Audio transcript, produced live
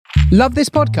Love this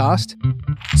podcast?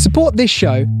 Support this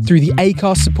show through the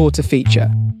Acast supporter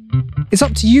feature. It's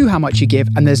up to you how much you give,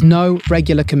 and there's no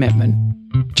regular commitment.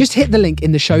 Just hit the link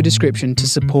in the show description to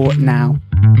support now.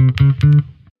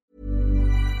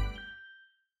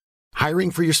 Hiring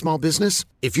for your small business?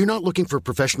 If you're not looking for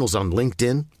professionals on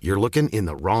LinkedIn, you're looking in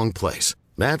the wrong place.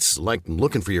 That's like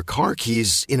looking for your car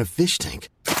keys in a fish tank.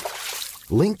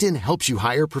 LinkedIn helps you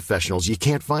hire professionals you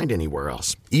can't find anywhere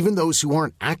else, even those who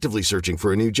aren't actively searching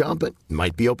for a new job but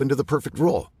might be open to the perfect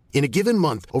role. In a given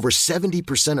month, over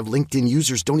 70% of LinkedIn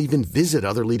users don't even visit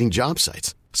other leading job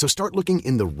sites. So start looking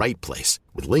in the right place.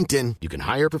 With LinkedIn, you can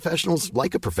hire professionals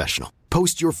like a professional.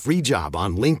 Post your free job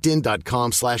on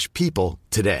linkedin.com/people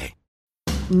today.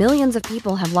 Millions of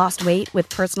people have lost weight with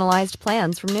personalized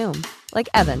plans from Noom. Like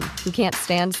Evan, who can't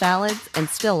stand salads and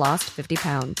still lost 50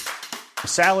 pounds.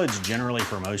 Salads generally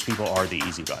for most people are the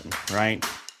easy button, right?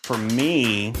 For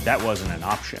me, that wasn't an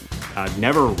option. I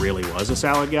never really was a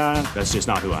salad guy. That's just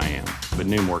not who I am. But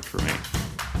Noom worked for me.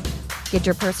 Get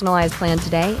your personalized plan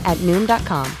today at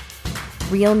Noom.com.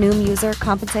 Real Noom user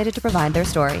compensated to provide their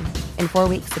story. In 4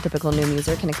 weeks, the typical Noom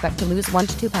user can expect to lose 1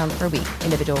 to 2 pounds per week.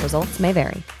 Individual results may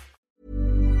vary.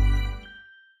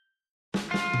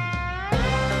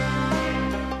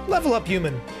 Level Up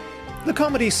Human, the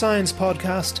comedy science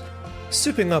podcast,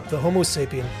 souping up the Homo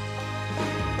sapien.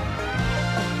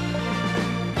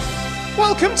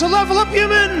 Welcome to Level Up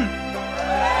Human!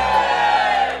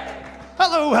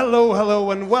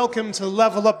 Hello, and welcome to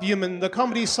Level Up Human, the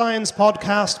comedy science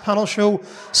podcast panel show,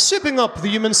 souping up the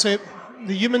human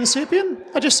sapien?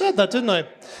 I just said that, didn't I?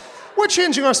 We're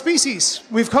changing our species.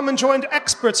 We've come and joined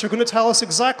experts who are going to tell us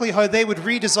exactly how they would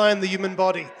redesign the human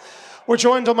body. We're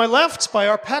joined on my left by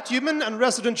our pet human and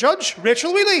resident judge,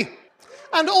 Rachel Wheely,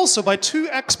 and also by two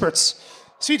experts.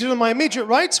 Seated on my immediate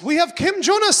right, we have Kim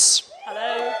Jonas.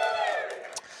 Hello.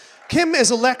 Kim is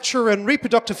a lecturer in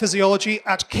reproductive physiology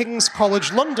at King's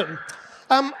College London.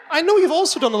 I know you've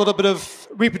also done a little bit of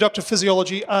reproductive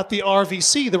physiology at the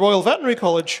RVC, the Royal Veterinary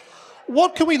College.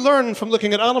 What can we learn from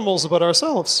looking at animals about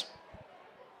ourselves?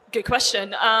 Good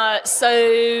question.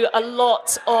 So a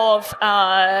lot of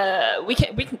we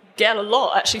can get a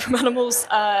lot actually from animals.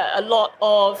 A lot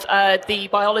of the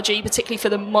biology, particularly for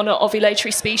the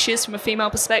monoovulatory species, from a female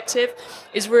perspective,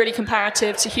 is really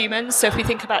comparative to humans. So if we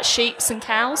think about sheep and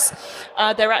cows,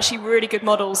 they're actually really good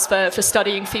models for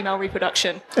studying female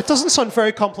reproduction. It doesn't sound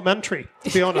very complimentary, to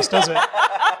be honest, does it?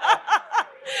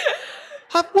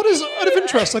 What is, out of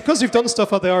interest, because you've done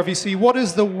stuff at the RVC, what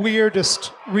is the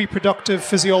weirdest reproductive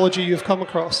physiology you've come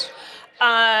across?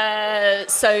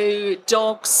 So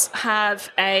dogs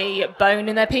have a bone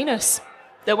in their penis.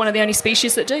 They're one of the only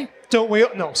species that do. Don't we?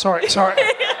 No, sorry.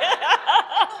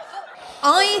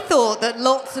 I thought that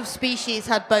lots of species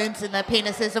had bones in their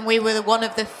penises and we were one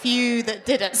of the few that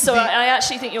didn't. So I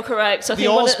actually think you're correct. I the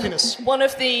think penis. One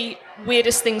of the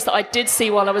weirdest things that I did see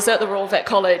while I was at the Royal Vet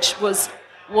College was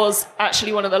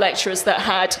actually one of the lecturers that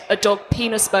had a dog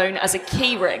penis bone as a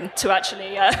key ring to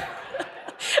actually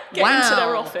get into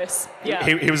their office. Yeah.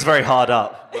 He was very hard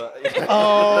up. But,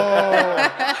 Oh.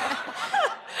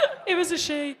 It was a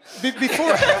she.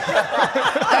 Before... Of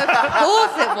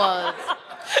course it was.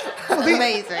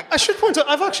 Amazing. I should point out,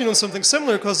 I've actually known something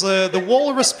similar because the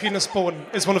walrus penis bone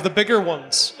is one of the bigger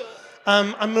ones.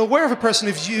 I'm aware of a person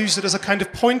who's used it as a kind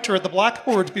of pointer at the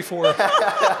blackboard before.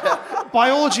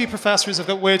 Biology professors have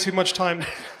got way too much time.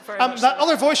 That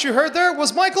other voice you heard there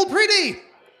was Michael Preedy.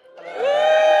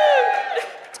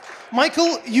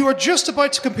 Michael, you are just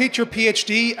about to complete your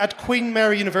PhD at Queen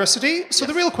Mary University, so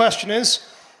the real question is,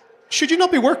 should you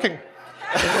not be working?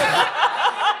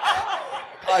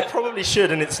 I probably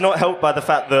should, and it's not helped by the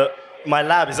fact that my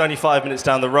lab is only 5 minutes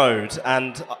down the road,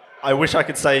 and I wish I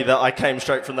could say that I came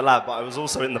straight from the lab, but I was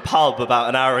also in the pub about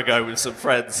an hour ago with some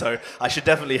friends, so I should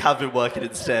definitely have been working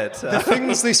instead. The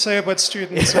things they say about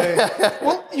students.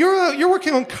 Well, you're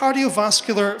working on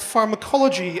cardiovascular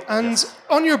pharmacology, and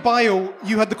on your bio,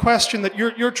 you had the question that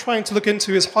you're trying to look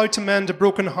into is how to mend a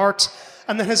broken heart,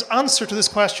 and then his answer to this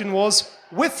question was,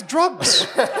 with drugs.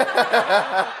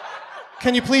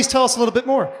 Can you please tell us a little bit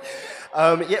more?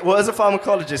 Well, as a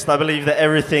pharmacologist, I believe that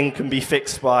everything can be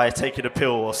fixed by taking a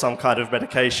pill or some kind of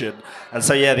medication. And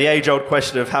so, the age-old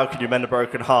question of how can you mend a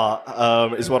broken heart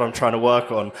is what I'm trying to work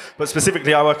on. But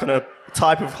specifically, I work on a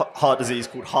type of heart disease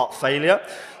called heart failure.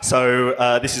 So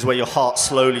this is where your heart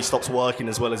slowly stops working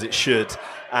as well as it should.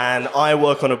 And I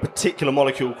work on a particular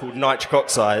molecule called nitric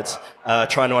oxide,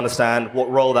 trying to understand what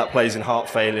role that plays in heart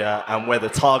failure and whether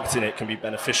targeting it can be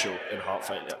beneficial in heart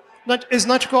failure. Is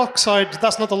nitric oxide,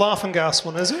 that's not the laughing gas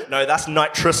one, is it? No, that's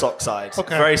nitrous oxide.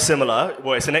 Okay. Very similar.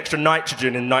 Well, it's an extra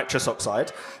nitrogen in nitrous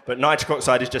oxide, but nitric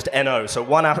oxide is just NO. So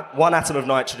one atom of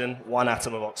nitrogen, one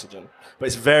atom of oxygen. But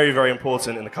it's very, very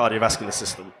important in the cardiovascular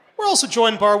system. We're also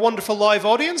joined by our wonderful live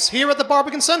audience here at the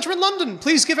Barbican Centre in London.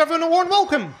 Please give everyone a warm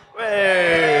welcome.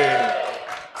 Hey.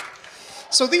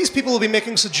 So these people will be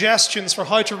making suggestions for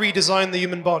how to redesign the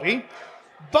human body.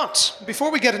 But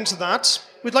before we get into that,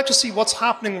 we'd like to see what's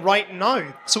happening right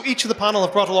now. So each of the panel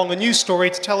have brought along a news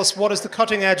story to tell us what is the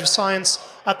cutting edge of science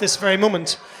at this very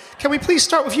moment. Can we please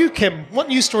start with you, Kim? What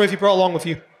news story have you brought along with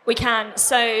you? We can.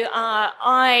 So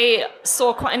I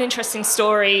saw quite an interesting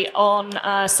story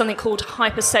on something called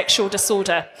hypersexual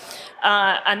disorder.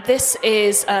 And this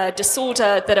is a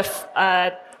disorder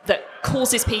that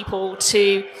causes people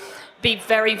to be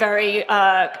very, very,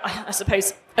 I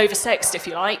suppose, oversexed, if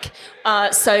you like.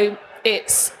 So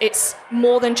it's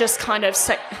more than just kind of,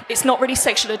 it's not really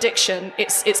sexual addiction.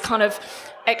 It's kind of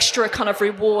extra kind of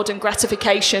reward and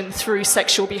gratification through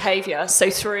sexual behavior.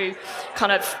 So through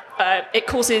kind of, it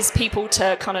causes people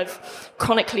to kind of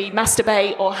chronically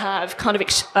masturbate or have kind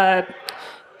of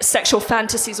sexual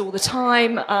fantasies all the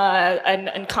time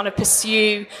and kind of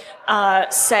pursue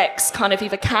sex kind of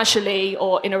either casually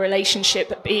or in a relationship,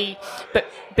 but be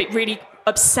really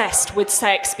obsessed with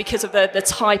sex because of the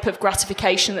type of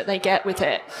gratification that they get with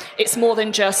it. It's more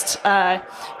than just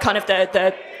kind of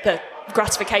the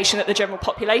gratification that the general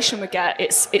population would get.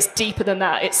 It's deeper than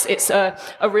that. It's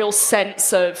a real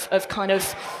sense of kind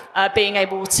of being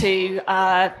able to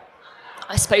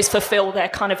I suppose, fulfill their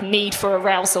kind of need for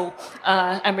arousal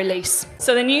and release.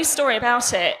 So the news story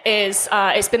about it is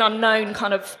it's been unknown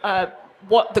kind of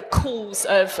what the cause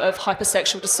of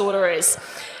hypersexual disorder is.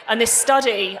 And this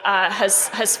study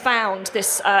has found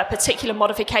this particular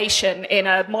modification in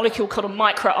a molecule called a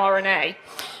microRNA.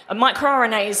 A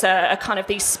microRNAs are kind of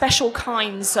these special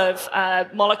kinds of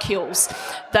molecules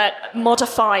that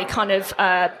modify kind of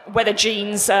whether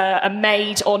genes are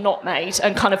made or not made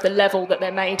and kind of the level that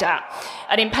they're made at.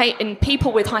 And in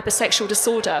people with hypersexual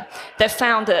disorder, they've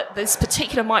found that this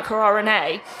particular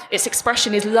microRNA, its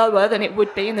expression is lower than it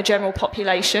would be in the general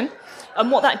population. And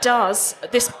what that does,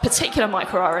 this particular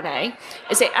microRNA,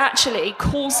 is it actually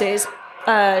causes,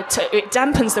 it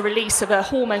dampens the release of a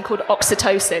hormone called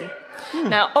oxytocin.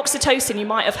 Now, oxytocin you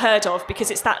might have heard of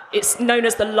because it's known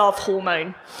as the love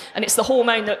hormone, and it's the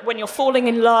hormone that when you're falling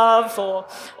in love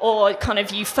or kind of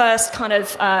you first kind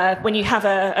of when you have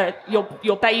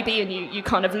your baby and you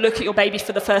kind of look at your baby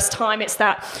for the first time, it's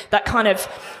that kind of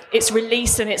it's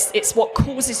release and it's what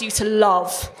causes you to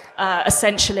love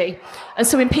essentially. And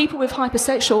so in people with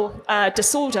hypersexual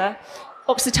disorder,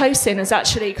 oxytocin is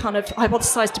actually kind of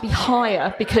hypothesized to be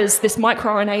higher because this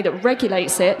microRNA that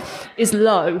regulates it is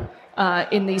low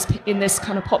in this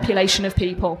kind of population of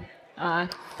people.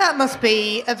 That must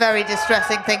be a very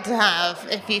distressing thing to have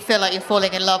if you feel like you're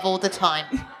falling in love all the time.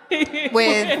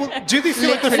 With do they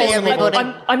feel like they're falling in love?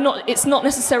 I'm not. It's not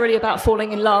necessarily about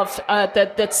falling in love.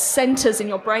 The centers in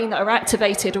your brain that are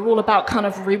activated are all about kind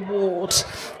of reward,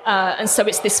 and so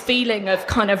it's this feeling of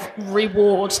kind of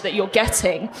reward that you're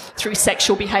getting through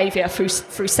sexual behaviour, through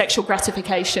sexual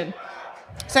gratification.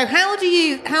 So how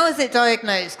is it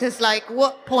diagnosed? Because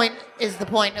what point is the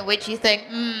point at which you think,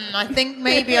 I think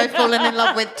maybe I've fallen in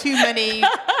love with too many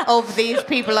of these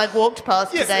people I've walked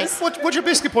past today? What you're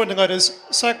basically pointing out is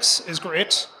sex is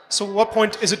great. So at what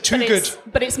point is it too good?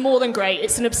 But it's more than great.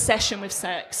 It's an obsession with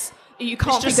sex. You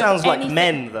can't. It just sounds like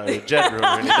men, though, in general,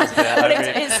 really, doesn't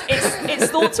it?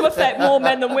 It's thought to affect more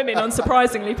men than women,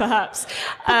 unsurprisingly, perhaps.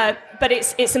 But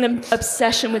it's an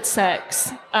obsession with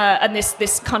sex and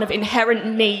this kind of inherent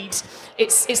need.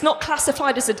 It's not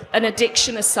classified as an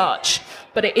addiction as such,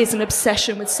 but it is an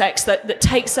obsession with sex that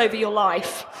takes over your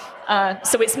life.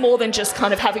 So it's more than just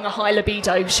kind of having a high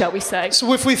libido, shall we say.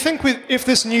 So if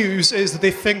this news is that they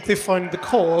think they found the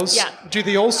cause, do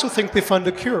they also think they found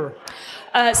a cure?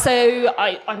 So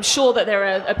I'm sure that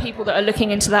there are people that are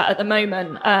looking into that at the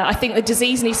moment. I think the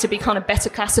disease needs to be kind of better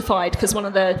classified because one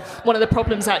of the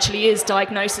problems actually is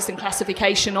diagnosis and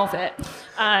classification of it.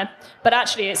 But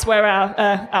actually, it's where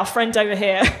our friend over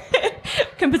here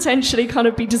can potentially kind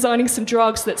of be designing some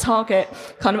drugs that target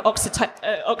kind of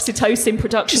oxytocin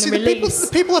production and release.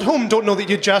 The people at home don't know that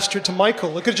you gestured to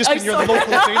Michael. It could have just been you're the local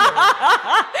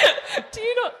dealer. Do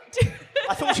you not?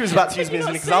 I thought she was about to use me as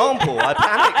an example. I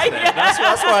panicked then.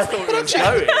 That's where I thought it was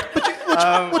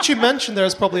going. What you mentioned there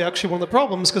is probably actually one of the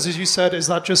problems, because as you said, is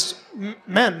that just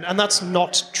men? And that's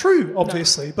not true,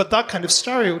 obviously. No. But that kind of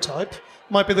stereotype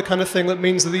might be the kind of thing that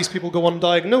means that these people go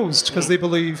undiagnosed because they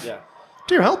believe,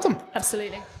 dear, help them.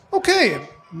 Absolutely. Okay,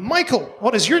 Michael,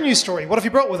 what is your news story? What have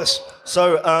you brought with us?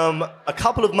 So, a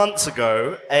couple of months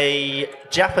ago, a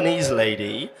Japanese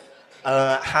lady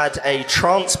had a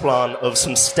transplant of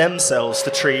some stem cells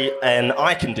to treat an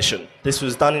eye condition. This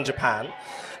was done in Japan,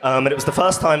 and it was the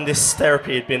first time this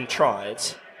therapy had been tried.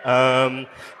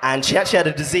 And she actually had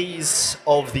a disease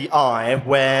of the eye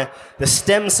where the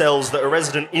stem cells that are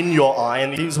resident in your eye,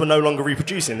 and these were no longer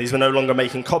reproducing, these were no longer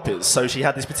making copies. So she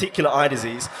had this particular eye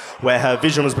disease where her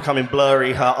vision was becoming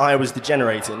blurry, her eye was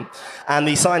degenerating. And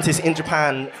the scientists in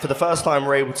Japan, for the first time,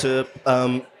 were able to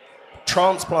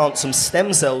transplant some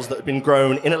stem cells that had been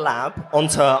grown in a lab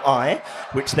onto her eye,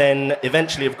 which then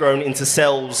eventually have grown into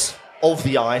cells of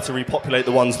the eye to repopulate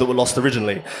the ones that were lost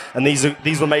originally. And these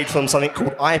were made from something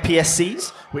called iPSCs,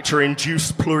 which are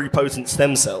induced pluripotent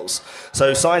stem cells.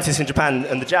 So scientists in Japan,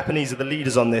 and the Japanese are the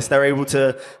leaders on this, they're able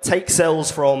to take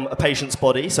cells from a patient's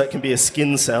body, so it can be a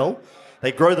skin cell,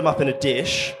 they grow them up in a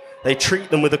dish, they treat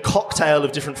them with a cocktail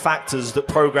of different factors that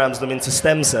programs them into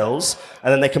stem cells,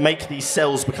 and then they can make these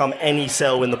cells become any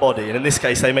cell in the body. And in this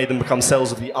case, they made them become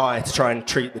cells of the eye to try and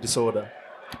treat the disorder.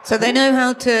 So they know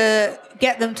how to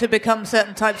get them to become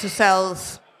certain types of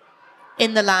cells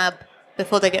in the lab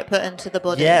before they get put into the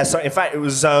body. Yeah, so in fact, it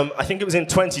was I think it was in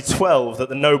 2012 that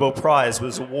the Nobel Prize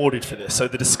was awarded for this. So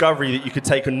the discovery that you could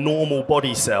take a normal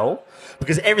body cell,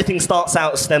 because everything starts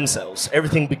out as stem cells.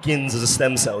 Everything begins as a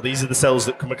stem cell. These are the cells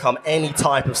that can become any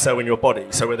type of cell in your body.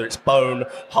 So whether it's bone,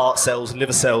 heart cells,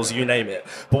 liver cells, you name it.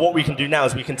 But what we can do now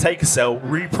is we can take a cell,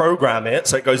 reprogram it,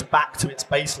 so it goes back to its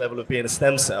base level of being a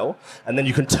stem cell, and then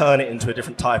you can turn it into a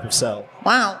different type of cell.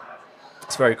 Wow.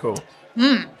 It's very cool.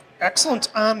 Excellent.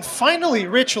 And finally,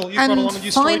 Rachel, you've got along a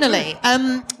news story too.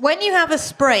 Finally, when you have a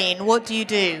sprain, what do you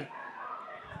do?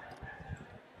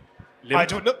 I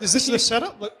don't know. Is this the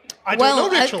setup? I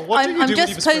don't know, Rachel. What do you do I'm when just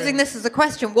you have a sprain? posing this as a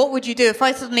question. What would you do if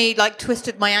I suddenly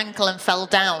twisted my ankle and fell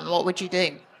down? What would you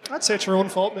do? I'd say it's your own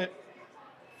fault, mate.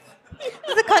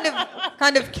 The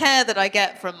kind of care that I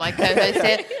get from my co-host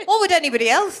here. What would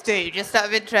anybody else do, just out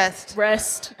of interest?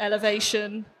 Rest,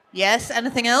 elevation, Yes,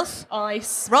 anything else?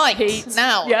 ice, Right, heat.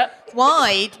 now,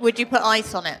 why would you put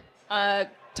ice on it?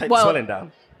 Take the swelling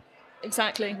down.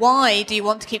 Exactly. Why do you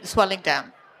want to keep the swelling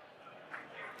down?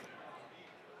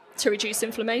 To reduce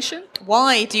inflammation,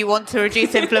 Why do you want to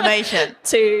reduce inflammation?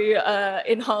 to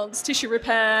enhance tissue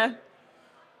repair.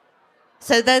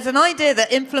 So there's an idea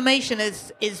that inflammation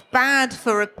is bad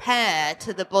for repair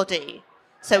to the body.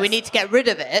 So we need to get rid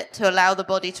of it to allow the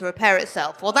body to repair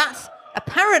itself. Well, that's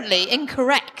apparently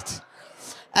incorrect.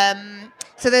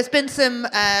 So there's been some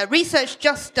research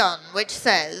just done which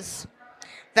says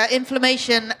that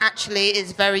inflammation actually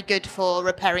is very good for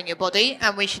repairing your body,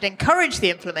 and we should encourage the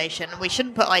inflammation, and we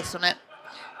shouldn't put ice on it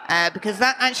because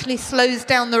that actually slows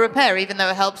down the repair, even though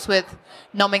it helps with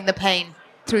numbing the pain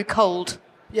through cold.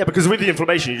 Yeah, because with the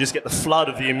inflammation, you just get the flood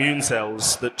of the immune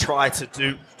cells that try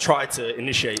to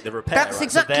initiate the repair. That's right?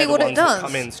 exactly so they're the what it ones that does.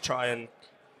 come in to try and.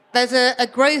 There's a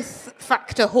growth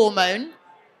factor hormone.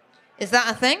 Is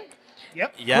that a thing?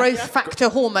 Yep. Yeah. Growth factor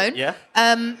hormone, Yeah.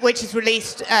 which is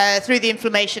released through the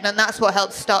inflammation, and that's what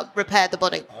helps repair the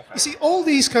body. You see, all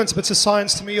these kinds of bits of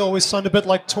science to me always sound a bit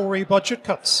like Tory budget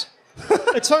cuts.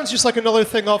 It sounds just like another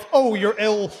thing of, oh, you're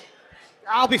ill.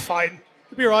 I'll be fine.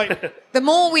 You'll be right. The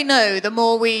more we know, the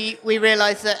more we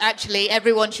realise that actually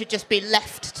everyone should just be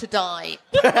left to die.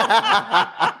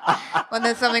 When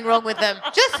there's something wrong with them,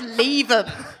 just leave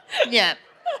them. Yeah.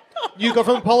 New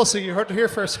government policy, you heard it here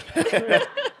first.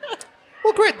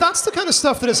 Well, great. That's the kind of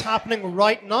stuff that is happening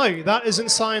right now. That is in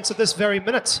science at this very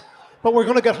minute. But we're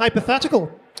going to get hypothetical.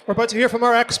 We're about to hear from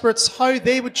our experts how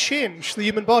they would change the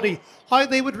human body, how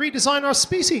they would redesign our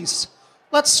species.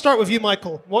 Let's start with you,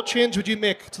 Michael. What change would you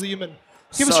make to the human?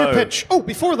 Give us your pitch. Oh,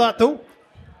 before that, though,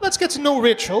 let's get to know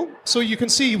Rachel so you can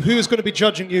see who is going to be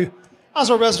judging you.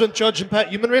 As our resident judge and pet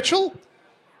human, Rachel,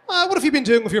 what have you been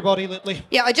doing with your body lately?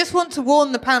 Yeah, I just want to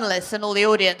warn the panellists and all the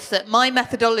audience that my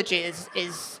methodology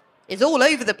is all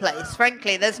over the place,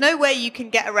 frankly. There's no way you can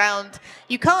get around.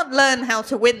 You can't learn how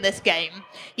to win this game.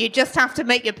 You just have to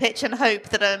make your pitch and hope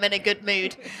that I'm in a good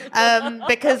mood.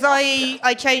 Because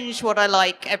I change what I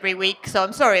like every week, so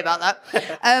I'm sorry about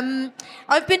that.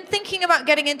 I've been thinking about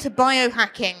getting into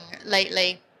biohacking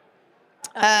lately.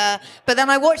 But then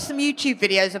I watched some YouTube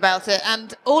videos about it,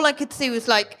 and all I could see was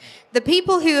the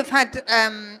people who have had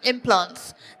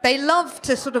implants, they love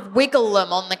to sort of wiggle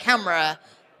them on the camera,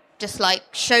 just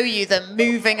show you them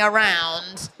moving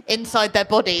around inside their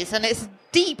bodies, and it's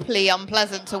deeply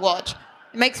unpleasant to watch.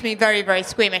 It makes me very, very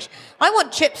squeamish. I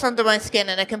want chips under my skin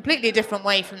in a completely different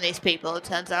way from these people, it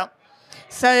turns out.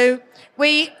 So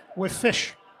With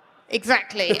fish.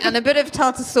 Exactly, and a bit of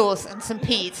tartar sauce and some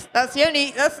peas. That's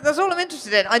all I'm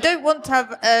interested in. I don't want to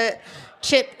have a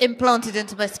chip implanted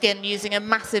into my skin using a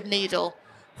massive needle.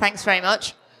 Thanks very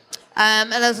much.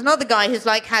 And there's another guy who's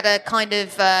like had a kind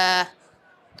of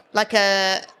like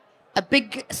a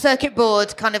big circuit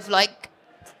board kind of like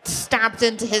stabbed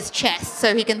into his chest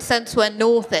so he can sense where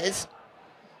north is.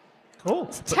 Cool.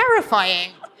 It's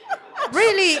terrifying.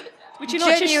 Really. Would you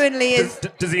not genuinely is.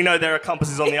 Does he know there are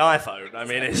compasses on the iPhone? I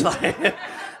mean, it's like...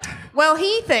 Well,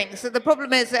 he thinks that the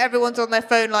problem is that everyone's on their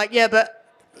phone like, yeah, but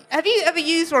have you ever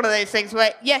used one of those things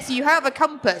where, yes, you have a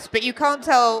compass, but you can't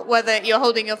tell whether you're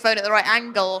holding your phone at the right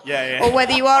angle or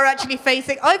whether you are actually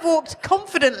facing... I've walked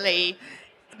confidently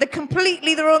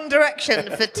completely the wrong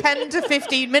direction for 10 to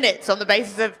 15 minutes on the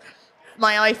basis of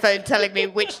my iPhone telling me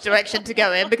which direction to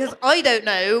go in because I don't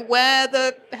know where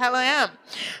the hell I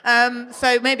am.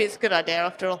 So maybe it's a good idea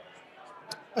after all.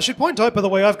 I should point out, by the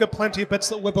way, I've got plenty of bits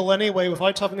that wibble anyway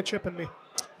without having a chip in me.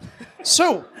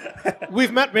 So,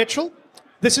 we've met Rachel.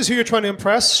 This is who you're trying to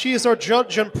impress. She is our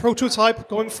judge and prototype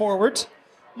going forward.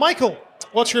 Michael,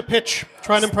 what's your pitch?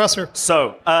 Try and impress her.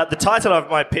 So, the title of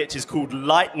my pitch is called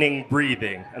Lightning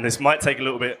Breathing, and this might take a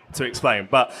little bit to explain,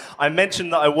 but I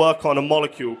mentioned that I work on a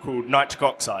molecule called nitric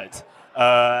oxide.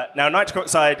 Now, nitric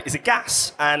oxide is a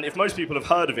gas, and if most people have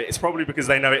heard of it, it's probably because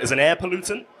they know it as an air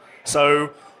pollutant.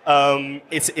 So,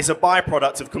 it's a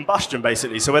byproduct of combustion,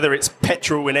 basically. So whether it's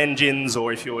petrol in engines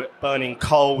or if you're burning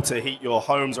coal to heat your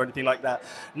homes or anything like that,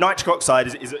 nitric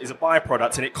oxide is a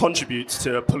byproduct and it contributes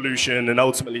to pollution and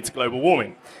ultimately to global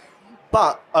warming.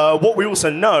 But what we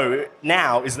also know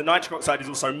now is that nitric oxide is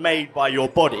also made by your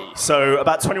body. So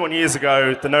about 21 years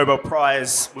ago, the Nobel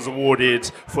Prize was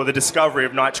awarded for the discovery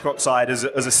of nitric oxide as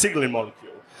a signaling molecule.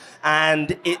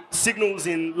 And it signals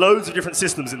in loads of different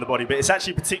systems in the body, but it's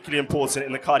actually particularly important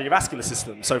in the cardiovascular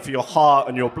system, so for your heart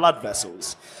and your blood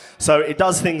vessels. So it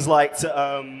does things like,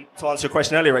 to answer your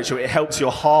question earlier, Rachel, it helps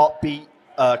your heart beat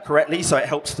correctly, so it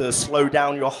helps to slow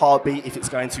down your heartbeat if it's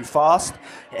going too fast.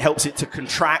 It helps it to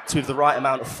contract with the right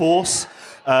amount of force.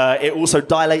 It also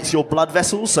dilates your blood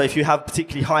vessels, so if you have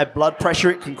particularly high blood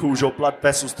pressure, it can cause your blood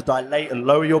vessels to dilate and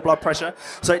lower your blood pressure.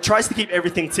 So it tries to keep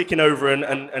everything ticking over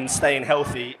and staying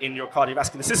healthy in your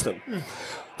cardiovascular system.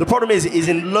 The problem is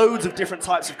in loads of different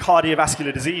types of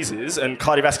cardiovascular diseases, and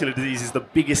cardiovascular disease is the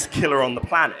biggest killer on the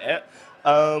planet,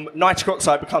 nitric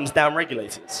oxide becomes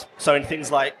downregulated. So in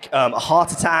things like a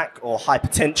heart attack or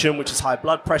hypertension, which is high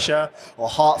blood pressure, or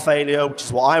heart failure, which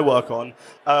is what I work on,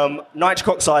 nitric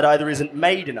oxide either isn't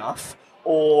made enough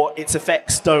or its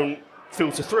effects don't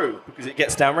filter through because it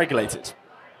gets downregulated.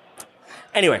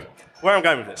 Anyway, where I'm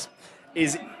going with this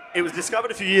is it was discovered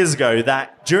a few years ago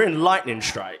that during lightning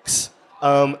strikes,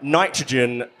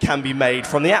 nitrogen can be made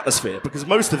from the atmosphere because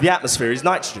most of the atmosphere is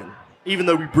nitrogen. Even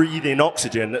though we breathe in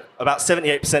oxygen, about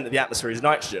 78% of the atmosphere is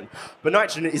nitrogen. But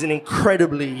nitrogen is an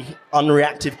incredibly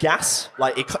unreactive gas.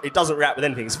 Like, it doesn't react with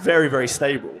anything. It's very, very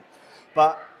stable.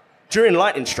 But during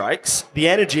lightning strikes, the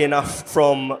energy enough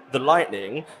from the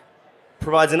lightning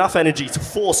provides enough energy to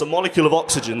force a molecule of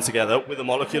oxygen together with a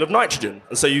molecule of nitrogen.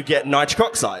 And so you get nitric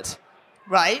oxide.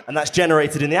 Right. And that's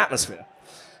generated in the atmosphere.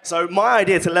 So my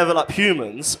idea to level up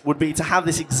humans would be to have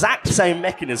this exact same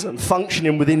mechanism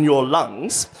functioning within your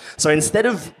lungs. So instead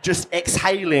of just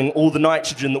exhaling all the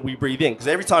nitrogen that we breathe in, because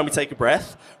every time we take a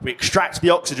breath, we extract the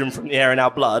oxygen from the air in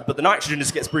our blood, but the nitrogen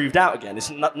just gets breathed out again.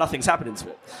 Nothing's happening to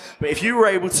it. But if you were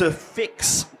able to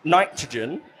fix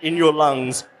nitrogen in your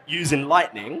lungs using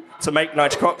lightning to make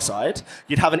nitric oxide,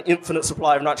 you'd have an infinite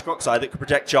supply of nitric oxide that could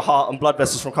protect your heart and blood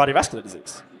vessels from cardiovascular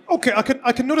disease. Okay,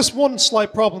 I can notice one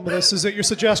slight problem with this is that you're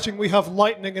suggesting we have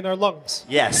lightning in our lungs.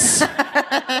 Yes.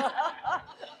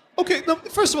 Okay, now,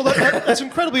 first of all, that's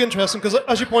incredibly interesting because,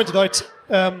 as you pointed out,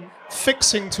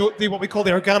 fixing to what we call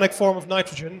the organic form of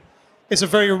nitrogen is a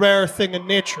very rare thing in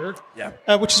nature.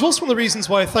 Yeah. Which is also one of the reasons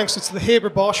why, thanks to the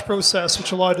Haber-Bosch process,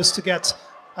 which allowed us to get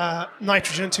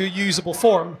nitrogen into a usable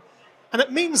form. And it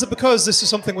means that because this is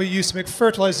something we use to make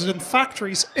fertilizers in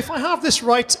factories, if I have this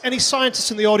right, any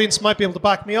scientists in the audience might be able to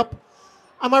back me up.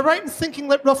 Am I right in thinking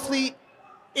that roughly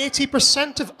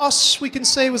 80% of us, we can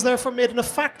say, was therefore made in a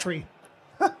factory?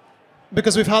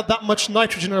 Because we've had that much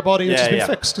nitrogen in our body which has been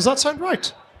fixed. Does that sound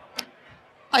right?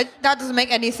 That doesn't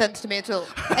make any sense to me at all.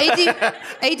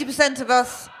 80% of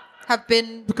us have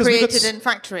been created in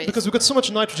factories. Because we've got so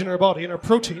much nitrogen in our body, in our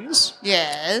proteins.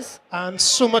 Yes. And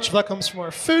so much of that comes from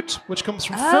our food, which comes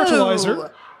from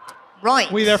fertilizer. Right.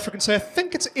 We therefore can say, I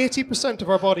think it's 80% of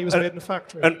our body was made in a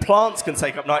factory. And plants can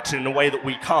take up nitrogen in a way that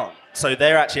we can't. So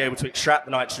they're actually able to extract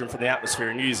the nitrogen from the atmosphere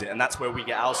and use it, and that's where we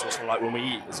get our source from, like when we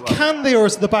eat as well. Can they, or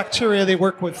is it the bacteria they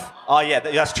work with? Oh yeah,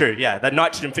 that's true. Yeah, they're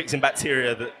nitrogen-fixing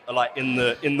bacteria that are like in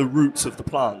the roots of the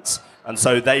plants, and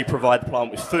so they provide the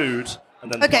plant with food.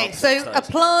 And then the Okay, plant so takes a those.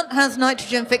 plant has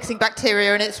nitrogen-fixing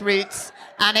bacteria in its roots,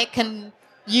 and it can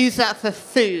use that for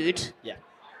food. Yeah.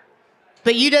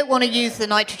 But you don't want to use the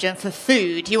nitrogen for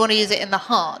food. You want to use it in the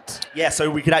heart. Yeah, so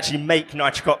we could actually make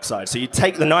nitric oxide. So you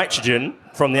take the nitrogen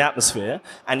from the atmosphere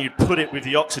and you'd put it with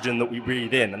the oxygen that we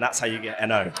breathe in, and that's how you get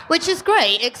NO. Which is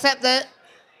great, except that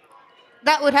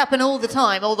would happen all the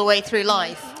time, all the way through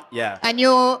life. Yeah. And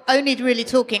you're only really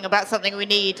talking about something we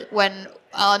need when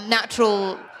our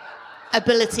natural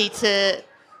ability to...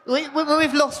 When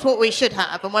we've lost what we should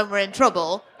have and when we're in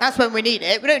trouble, that's when we need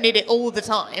it. We don't need it all the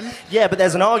time. Yeah, but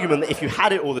there's an argument that if you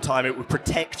had it all the time, it would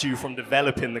protect you from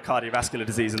developing the cardiovascular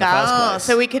disease in the first place.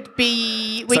 So we could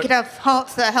have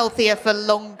hearts that are healthier for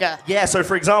longer. Yeah, so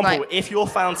for example, Right. if you're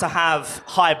found to have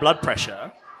high blood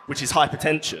pressure, which is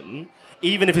hypertension,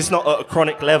 even if it's not at a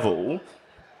chronic level,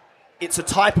 it's a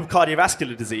type of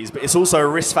cardiovascular disease, but it's also a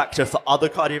risk factor for other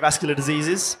cardiovascular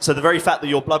diseases. So the very fact that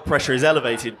your blood pressure is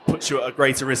elevated puts you at a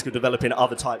greater risk of developing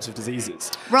other types of diseases.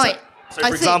 Right. So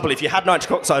for example, if you had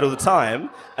nitric oxide all the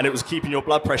time and it was keeping your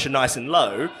blood pressure nice and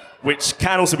low, which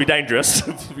can also be dangerous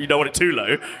if you don't want it too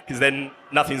low, because then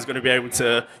nothing's going to be able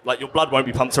to, like your blood won't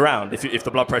be pumped around if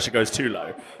the blood pressure goes too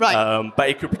low. Right. But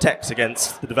it could protect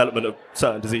against the development of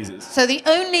certain diseases. So the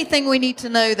only thing we need to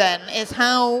know then is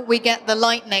how we get the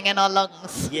lightning in our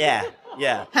lungs. Yeah,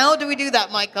 yeah. How do we do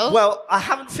that, Michael? Well, I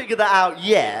haven't figured that out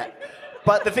yet.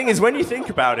 But the thing is, when you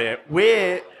think about it,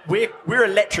 we're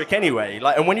electric anyway.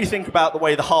 Like, and when you think about the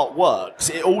way the heart works,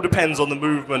 it all depends on the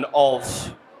movement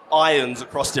of ions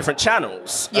across different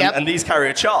channels. Yep. And these carry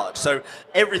a charge. So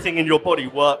everything in your body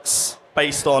works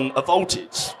based on a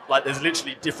voltage. Like, there's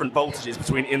literally different voltages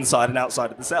between inside and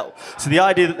outside of the cell. So the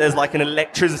idea that there's like an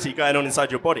electricity going on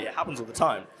inside your body, it happens all the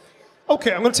time.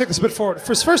 Okay, I'm going to take this a bit forward.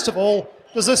 First of all,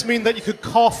 does this mean that you could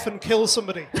cough and kill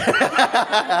somebody?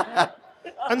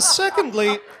 And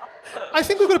secondly, I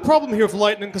think we've got a problem here with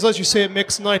lightning because, as you say, it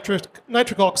makes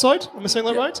nitric oxide. Am I saying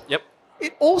that right? Yep.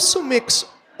 It also makes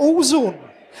ozone.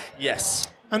 Yes.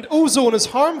 And ozone is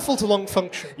harmful to lung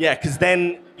function. Yeah, because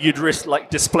then you'd risk like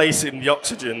displacing the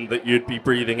oxygen that you'd be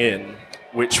breathing in,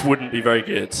 which wouldn't be very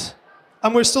good.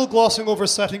 And we're still glossing over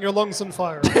setting your lungs on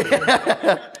fire.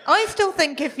 I still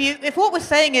think if what we're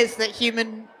saying is that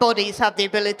human bodies have the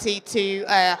ability to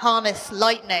harness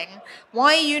lightning,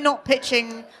 why are you not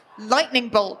pitching lightning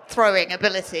bolt throwing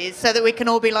abilities so that we can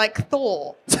all be like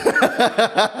Thor?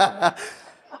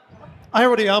 I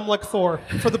already am like Thor.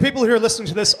 For the people who are listening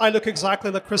to this, I look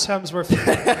exactly like Chris Hemsworth.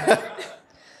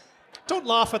 Don't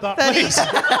laugh at that, please.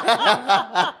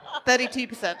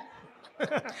 32%.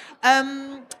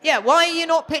 Yeah, why are you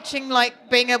not pitching like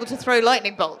being able to throw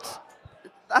lightning bolts?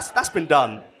 That's been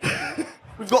done.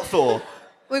 We've got Thor.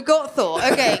 We've got Thor.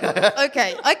 Okay.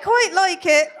 I quite like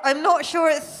it. I'm not sure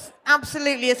it's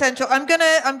absolutely essential. I'm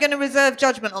gonna reserve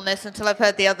judgment on this until I've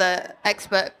heard the other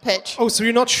expert pitch. Oh, so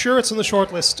you're not sure it's on the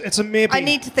short list? It's a maybe. I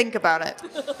need to think about it.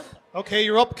 Okay,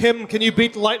 you're up, Kim. Can you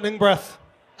beat lightning breath?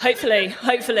 Hopefully.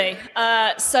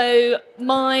 So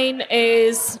mine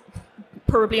is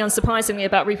probably unsurprisingly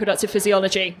about reproductive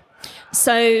physiology.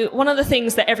 So one of the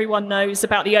things that everyone knows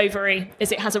about the ovary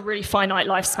is it has a really finite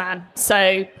lifespan.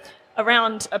 So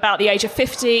around about the age of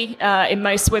 50, in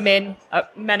most women,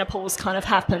 menopause kind of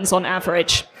happens on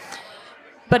average.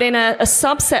 But in a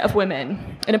subset of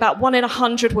women, in about 1 in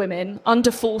 100 women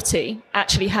under 40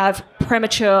 actually have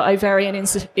premature ovarian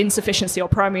insufficiency or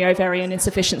primary ovarian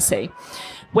insufficiency,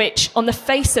 which on the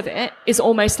face of it is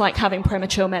almost like having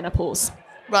premature menopause.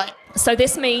 Right. So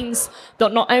this means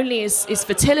that not only is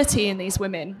fertility in these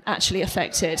women actually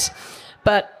affected,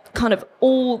 but kind of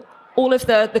all of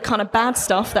the kind of bad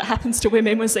stuff that happens to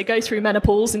women as they go through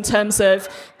menopause in terms of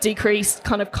decreased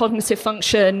kind of cognitive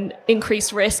function,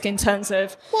 increased risk in terms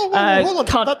of... Hold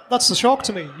on. That's the shock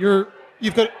to me.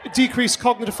 You've got decreased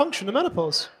cognitive function in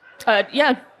menopause.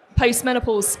 Yeah,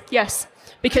 post-menopause, yes.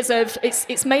 Because of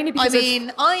it's mainly because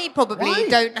I probably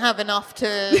don't have enough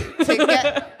to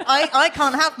get. I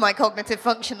can't have my cognitive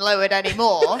function lowered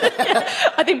anymore.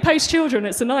 I think post-children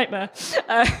it's a nightmare.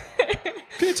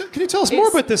 Can you tell us more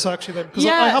about this actually then? Because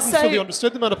I haven't fully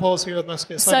understood the menopause here in this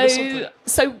case.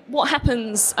 So what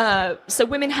happens? So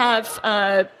women have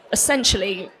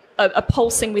essentially a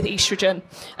pulsing with estrogen,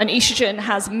 and estrogen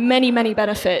has many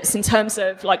benefits in terms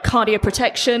of like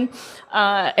cardioprotection.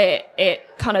 It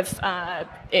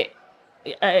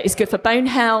is good for bone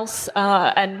health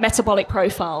and metabolic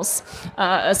profiles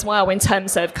as well, in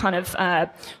terms of kind of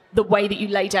the way that you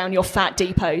lay down your fat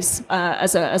depots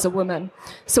as a woman.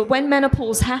 So when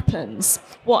menopause happens,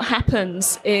 what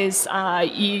happens is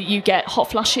you get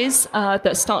hot flushes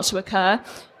that start to occur.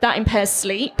 That impairs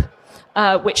sleep.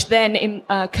 Which then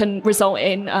can result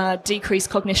in decreased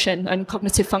cognition and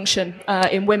cognitive function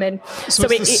in women. So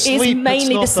it is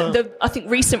mainly I think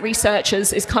recent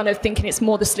researchers is kind of thinking it's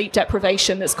more the sleep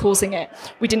deprivation that's causing it.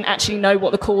 We didn't actually know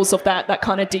what the cause of that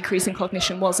kind of decrease in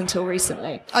cognition was until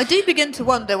recently. I do begin to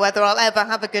wonder whether I'll ever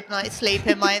have a good night's sleep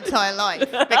in my entire life,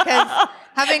 because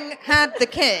having had the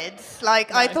kids,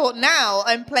 I thought now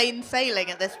I'm plain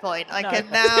sailing at this point. I can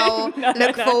now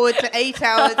look forward to 8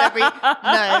 hours every...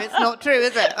 No, it's not true,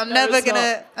 is it? I'm never going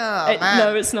to... Oh, man.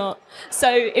 No, it's not.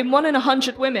 So in 1 in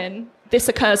 100 women, this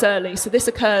occurs early. So this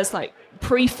occurs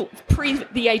pre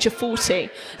the age of 40.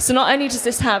 So not only does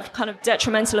this have kind of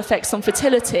detrimental effects on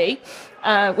fertility,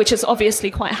 which is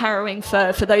obviously quite harrowing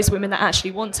for those women that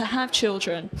actually want to have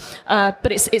children,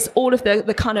 but it's all of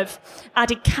the kind of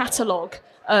added catalogue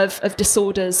of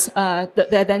disorders that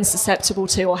they're then susceptible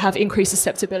to or have increased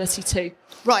susceptibility to.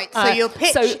 Right, so your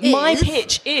pitch my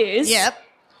pitch is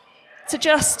to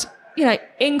just,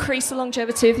 increase the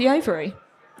longevity of the ovary.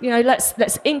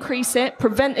 Let's increase it,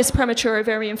 prevent this premature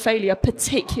ovarian failure,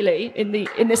 particularly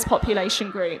in this population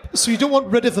group. So you don't want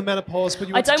rid of the menopause, but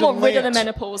you want to delay it. I don't want rid of the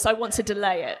menopause. I want to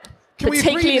delay it,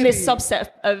 particularly in this subset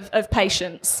of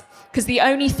patients, because the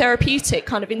only therapeutic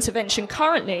kind of intervention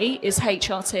currently is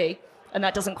HRT, and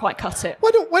that doesn't quite cut it.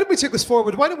 Why don't we take this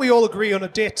forward? Why don't we all agree on a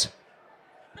date?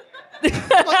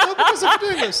 Because if we're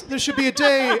doing this, there should be a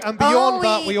day, and beyond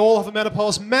that, we all have a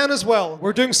menopause. Men as well.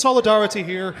 We're doing solidarity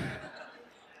here.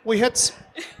 We hit,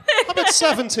 how about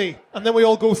 70, and then we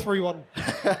all go through one.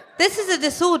 This is a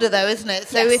disorder, though, isn't it?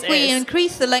 So yes, if we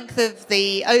increase the length of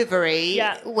the ovary,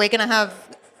 we're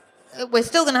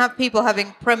still going to have people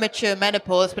having premature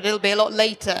menopause, but it'll be a lot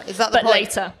later. Is that the point? But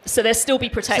later. So they'll still be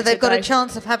protected. So they've got a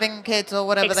chance of having kids or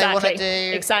whatever they want to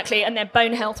do. Exactly. And their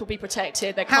bone health will be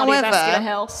protected, their cardiovascular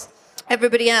health.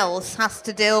 Everybody else has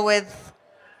to deal with...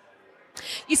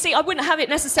 You see, I wouldn't have it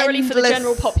necessarily for the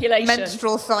general population.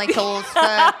 Menstrual cycles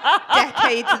for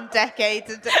decades and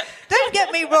decades. Don't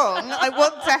get me wrong, I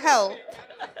want to help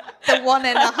the 1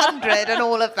 in 100 and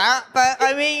all of that, but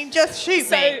I mean, just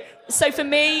shoot me. So for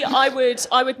me, I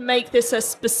would make this a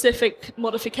specific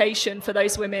modification for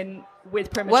those women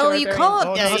with premature ovarian. You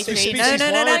can't, Daisy. No.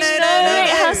 It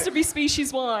has to be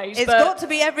species-wide. It's got to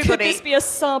be everybody. Could this be a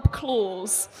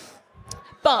sub-clause?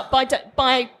 But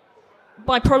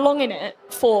by prolonging it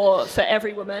for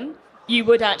every woman, you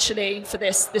would actually, for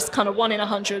this kind of 1 in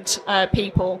 100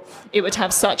 people, it would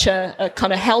have such a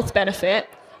kind of health benefit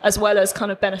as well as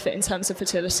kind of benefit in terms of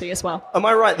fertility as well. Am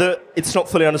I right that it's not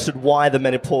fully understood why the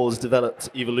menopause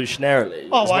developed evolutionarily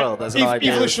as well? There's an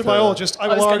idea evolutionary biologist, I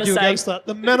will argue against that.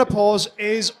 The menopause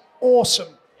is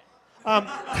awesome.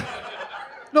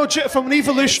 No, from an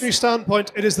evolutionary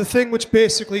standpoint, it is the thing which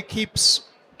basically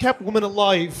kept women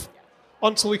alive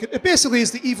until we could. It basically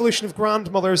is the evolution of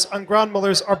grandmothers, and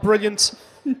grandmothers are brilliant.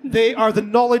 They are the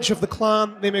knowledge of the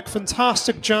clan. They make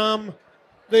fantastic jam.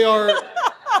 They are...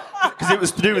 Because it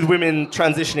was to do with women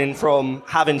transitioning from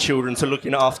having children to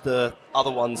looking after other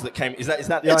ones that came... Is that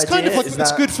the idea? It's kind of like,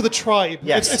 it's good for the tribe.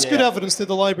 Yes, it's good evidence to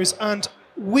the libraries, and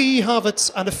we have it,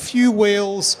 and a few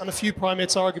whales, and a few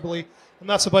primates, arguably, and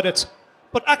that's about it.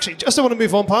 But actually, just I want to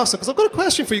move on past it, because I've got a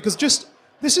question for you, because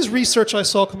this is research I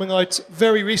saw coming out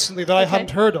very recently that I hadn't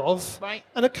heard of. Right.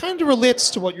 And it kind of relates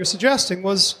to what you're suggesting.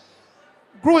 Was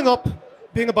growing up,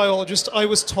 being a biologist, I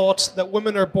was taught that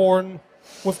women are born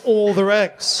with all their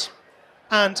eggs.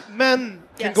 And men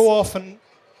can go off and,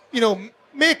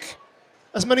 make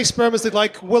as many sperm as they'd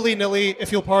like, willy-nilly,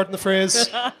 if you'll pardon the phrase.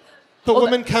 But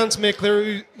women can't make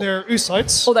their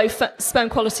oocytes. Although sperm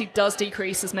quality does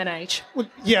decrease as men age. Well,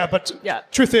 but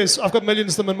truth is, I've got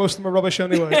millions of them and most of them are rubbish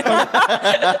anyway.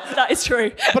 That is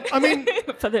true. But I mean,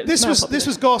 this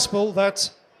was gospel that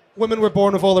women were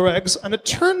born with all their eggs, and it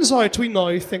turns out we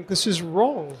now think this is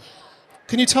wrong.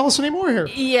 Can you tell us any more here?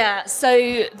 Yeah,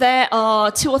 so there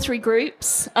are 2 or 3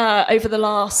 groups over the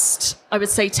last, I would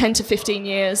say, 10 to 15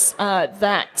 years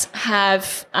that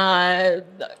have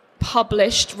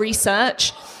published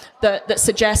research that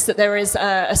suggests that there is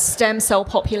a stem cell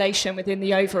population within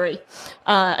the ovary.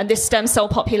 And this stem cell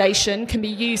population can be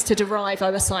used to derive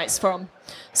oocytes from.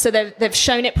 So they've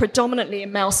shown it predominantly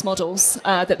in mouse models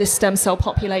that this stem cell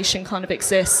population kind of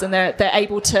exists, and they're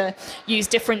able to use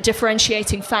different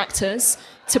differentiating factors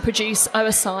to produce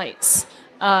oocytes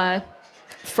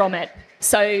from it.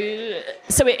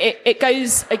 it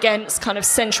goes against kind of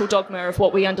central dogma of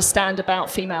what we understand about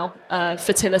female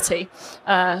fertility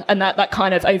and that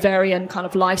kind of ovarian kind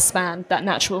of lifespan, that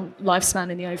natural lifespan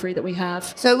in the ovary that we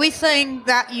have. So are we saying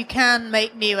that you can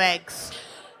make new eggs?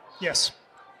 Yes.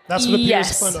 That's what appears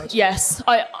to find out. Yes.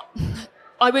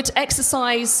 I would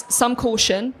exercise some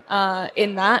caution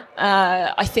in that.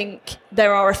 I think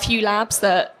there are a few labs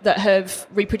that have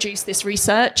reproduced this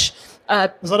research.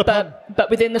 Is that a pun? But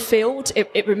within the field,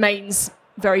 it remains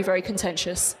very, very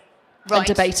contentious and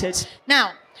debated.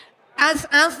 Now, as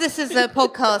this is a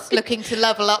podcast looking to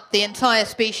level up the entire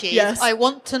species, Yes. I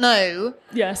want to know,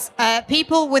 Yes.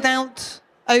 people without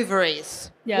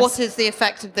ovaries, Yes. what is the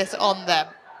effect of this on them?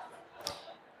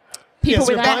 People Yes,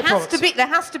 you're without. byproducts. There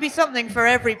has to be something for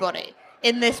everybody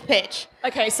in this pitch.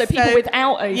 Okay, so people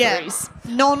without ovaries.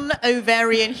 Yeah,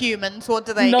 non-ovarian humans, what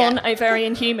do they get?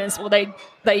 Non-ovarian humans, well, they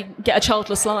get a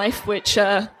childless life, which,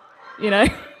 Childless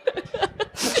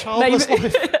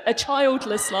life. a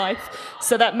childless life.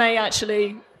 So that may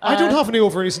actually. I don't have any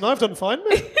ovaries, and I've done fine.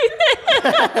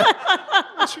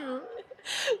 Sure.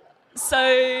 So,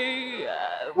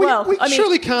 We I mean,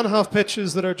 surely can have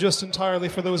pitches that are just entirely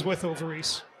for those with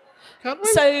ovaries. Can't we?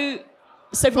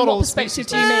 So from Not all what perspective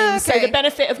species do you do. mean? So Okay. the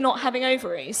benefit of not having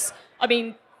ovaries? I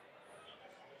mean,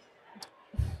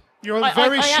 You're on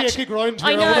very shaky ground here.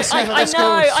 I know, want to see how this goes.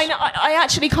 I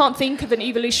actually can't think of an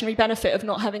evolutionary benefit of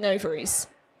not having ovaries.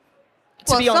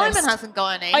 To be honest. Simon hasn't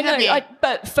got any. I know, have you?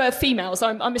 but for females,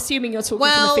 I'm assuming you're talking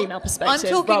well, from a female perspective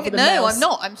I'm talking. rather than No, males. I'm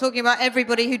not. I'm talking about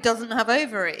everybody who doesn't have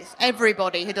ovaries.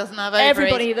 Everybody who doesn't have ovaries.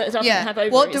 Everybody that doesn't have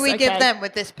ovaries, What do we give okay. them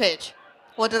with this pitch?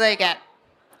 What do they get?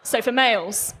 So for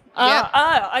males.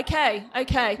 Okay.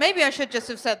 Maybe I should just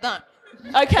have said that.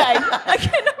 Okay.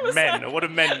 No, Men. What do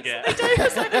men get?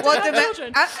 What do men,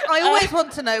 children. I always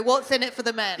want to know what's in it for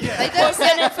the men. They don't What's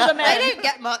in it for the men? They don't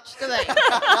get much, do they?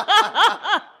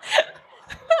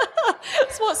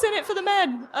 So what's in it for the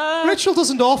men? Rachel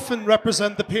doesn't often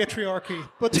represent the patriarchy,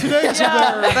 but today's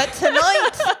Yeah. there. But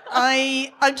tonight,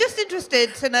 I'm just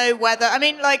interested to know whether, so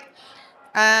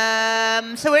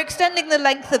we're extending the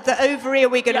length of the ovary. Are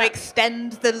we going to Yeah.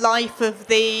 extend the life of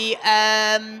the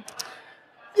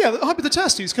Yeah, how about the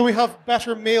testes? Can we have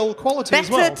better male quality as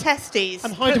better well? testes?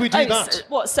 And how do we do that?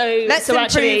 Let's So improve-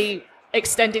 actually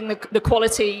extending the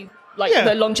quality, like Yeah.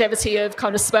 the longevity of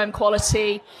kind of sperm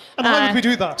quality. And how would we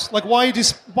do that? Like, why do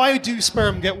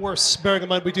sperm get worse, bearing in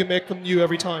mind we do make them new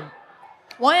every time?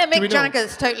 Why are we Mick know?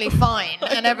 Jagger's totally fine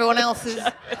and everyone else is?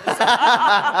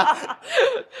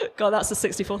 God, that's a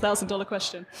 $64,000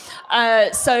 question.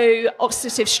 So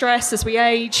oxidative stress as we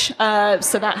age,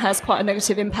 so that has quite a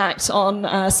negative impact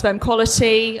on sperm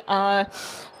quality.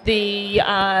 The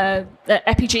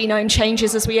epigenome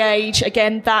changes as we age.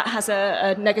 Again, that has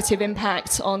a negative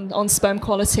impact on sperm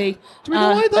quality. Do we know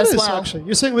why that as is, well. actually?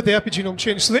 You're saying with the epigenome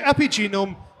change. So the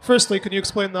epigenome, firstly, can you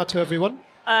explain that to everyone?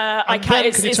 I And can't, then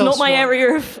it's can you it's tell not us my why?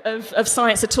 area of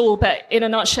science at all, but in a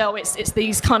nutshell, it's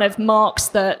these kind of marks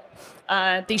that,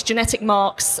 these genetic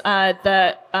marks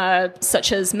that,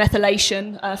 such as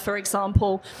methylation, for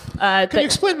example. Can you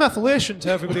explain methylation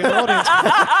to everybody in the audience?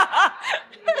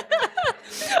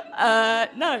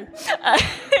 No.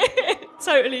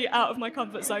 Totally out of my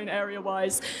comfort zone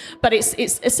area-wise. But it's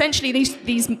essentially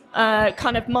these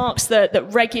kind of marks that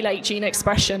regulate gene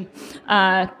expression.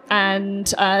 And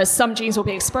some genes will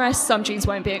be expressed, some genes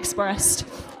won't be expressed.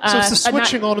 So it's the and that-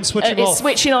 switching on and switching It's off.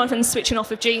 switching on and switching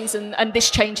off of genes, and this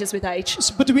changes with age.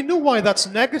 But do we know why that's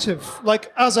negative?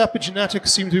 Like, as epigenetics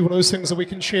seem to be one of those things that we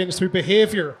can change through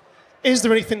behavior, is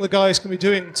there anything the guys can be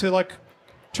doing to, like,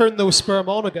 turn those sperm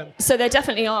on again? So there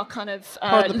definitely are kind of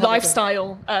Pardon the pun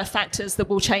lifestyle factors that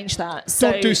will change that.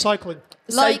 So, Don't do cycling.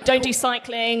 So don't do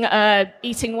cycling,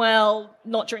 eating well,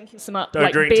 not drinking so much, Don't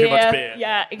like drink too much beer.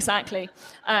 Yeah, exactly.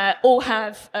 All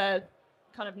have a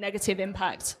kind of negative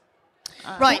impact.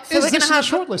 Right, so Is we're going this to in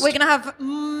have the shortlist? we're going to have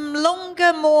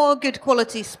longer, more good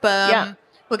quality sperm. Yeah.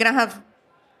 We're going to have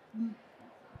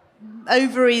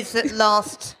ovaries that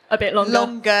last A bit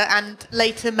longer. and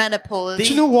later menopause. Do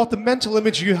you know what? The mental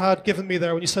image you had given me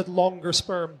there when you said longer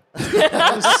sperm.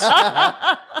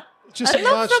 Just I'd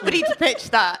love imagine. somebody to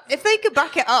pitch that. If they could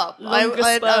back it up, Longer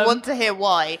I sperm. want to hear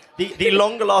why. The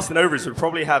longer lasting ovaries would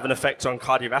probably have an effect on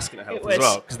cardiovascular health It as would.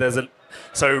 well. Because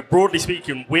so broadly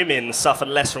speaking, women suffer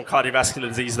less from cardiovascular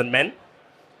disease than men.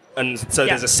 And so Yeah.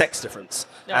 there's a sex difference.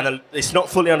 Yeah. And it's not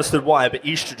fully understood why, but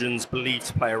estrogen's believed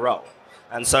to play a role.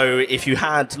 And so if you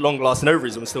had longer lasting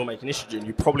ovaries and were still making estrogen,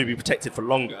 you'd probably be protected for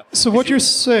longer. So what you're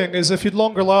saying is if you'd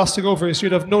longer lasting ovaries,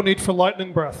 you'd have no need for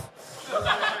lightning breath.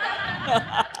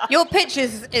 Your pitch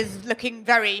is looking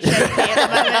very shaky at the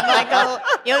moment, Michael.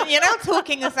 You're now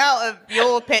talking us out of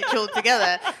your pitch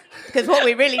altogether. Because what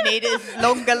we really need is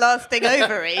longer-lasting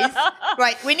ovaries.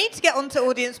 Right, we need to get on to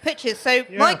audience pitches. So,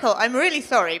 Michael, I'm really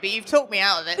sorry, but you've talked me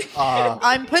out of it.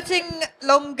 I'm putting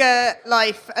longer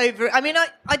life over... I mean,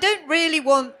 I don't really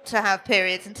want to have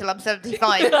periods until I'm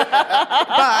 75.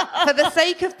 But for the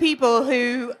sake of people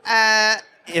who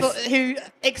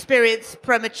experience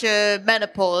premature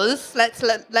menopause,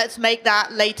 let's make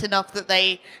that late enough that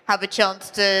they have a chance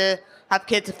to have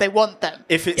kids if they want them.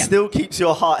 If it still keeps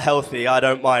your heart healthy, I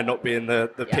don't mind not being the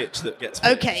pitch that gets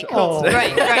pitched. Okay, cool.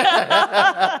 Great.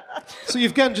 So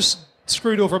you've again just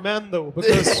screwed over men, though,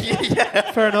 because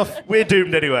fair enough. We're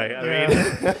doomed anyway. I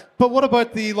mean. But what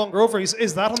about the longer ovaries?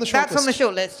 Is that on the short list? That's on the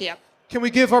short list, yeah. Can we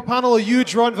give our panel a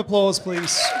huge round of applause,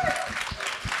 please?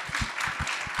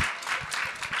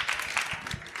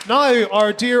 Now,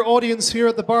 our dear audience here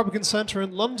at the Barbican Centre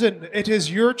in London, it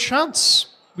is your chance.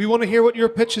 We want to hear what your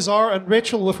pitches are, and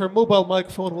Rachel, with her mobile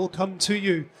microphone, will come to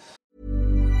you.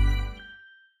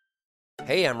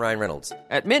 Hey, I'm Ryan Reynolds.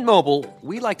 At Mint Mobile,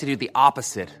 we like to do the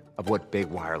opposite of what Big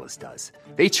Wireless does.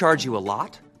 They charge you a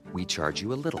lot, we charge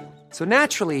you a little. So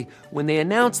naturally, when they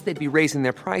announced they'd be raising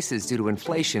their prices due to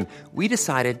inflation, we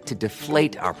decided to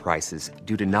deflate our prices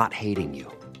due to not hating you.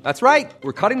 That's right.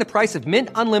 We're cutting the price of Mint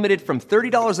Unlimited from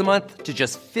 $30 a month to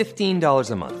just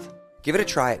 $15 a month. Give it a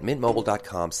try at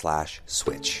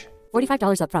mintmobile.com/switch.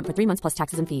 $45 up front for 3 months plus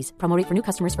taxes and fees. Promo rate for new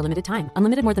customers for limited time.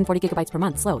 Unlimited more than 40 gigabytes per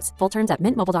month. Slows full terms at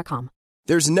mintmobile.com.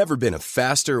 There's never been a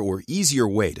faster or easier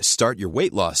way to start your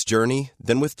weight loss journey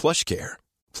than with PlushCare.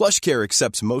 PlushCare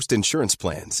accepts most insurance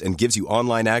plans and gives you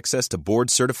online access to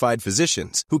board-certified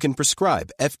physicians who can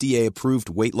prescribe FDA-approved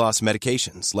weight loss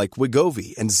medications like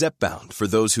Wegovy and Zepbound for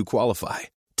those who qualify.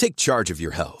 Take charge of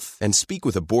your health and speak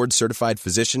with a board-certified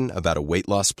physician about a weight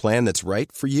loss plan that's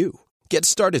right for you. Get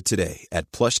started today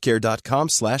at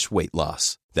plushcare.com/weight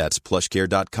loss. That's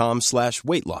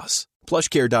plushcare.com/weight loss.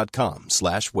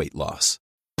 plushcare.com/weight loss.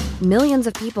 Millions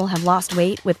of people have lost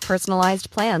weight with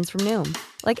personalized plans from Noom.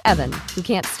 Like Evan, who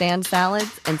can't stand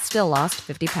salads and still lost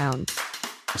 50 pounds.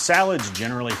 Salads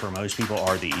generally for most people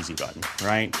are the easy button,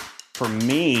 right? For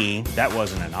me, that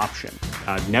wasn't an option.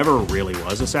 I never really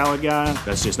was a salad guy.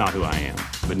 That's just not who I am.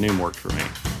 But Noom worked for me.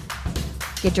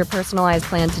 Get your personalized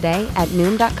plan today at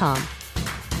Noom.com.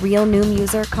 Real Noom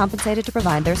user compensated to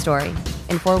provide their story.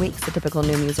 In 4 weeks, the typical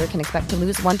Noom user can expect to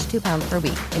lose 1 to 2 pounds per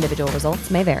week. Individual results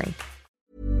may vary.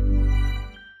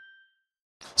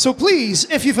 So please,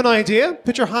 if you've an idea,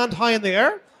 put your hand high in the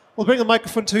air. We'll bring the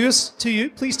microphone to you.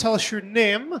 Please tell us your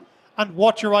name and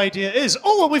what your idea is.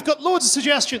 Oh, and we've got loads of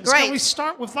suggestions. Great. Can we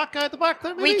start with that guy at the back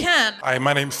there, maybe? We can. Hi,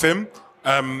 my name's Sim.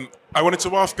 I wanted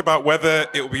to ask about whether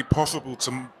it would be possible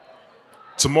to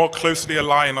more closely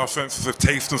align our senses of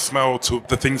taste and smell to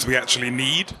the things we actually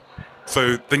need.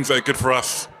 So things that are good for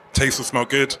us taste and smell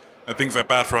good, and things that are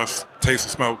bad for us taste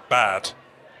and smell bad.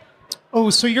 Oh,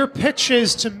 so your pitch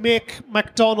is to make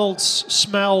McDonald's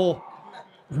smell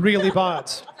really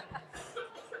bad.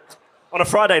 On a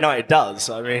Friday night, it does.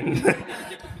 I mean...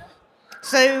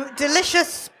 So,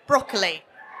 delicious broccoli.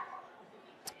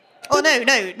 Oh,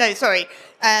 no, sorry.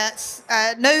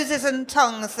 Noses and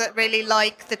tongues that really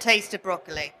like the taste of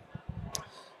broccoli.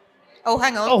 Oh,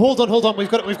 hang on. Oh, hold on. We've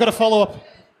got to follow up.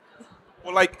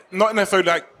 Well, not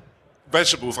necessarily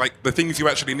vegetables, the things you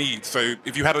actually need. So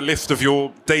if you had a list of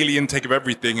your daily intake of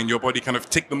everything and your body kind of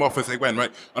ticked them off as they went,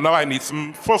 right? And now I need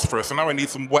some phosphorus, and now I need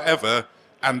some whatever,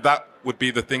 and that would be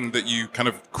the thing that you kind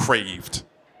of craved.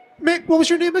 Mick, what was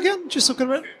your name again? Just looking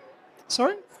around.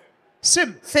 Sorry?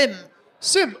 Sim.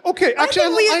 Okay,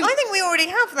 actually, I think we already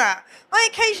have that. I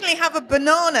occasionally have a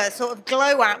banana sort of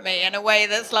glow at me in a way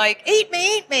that's like, eat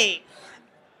me.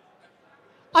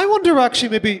 I wonder, actually,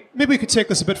 maybe we could take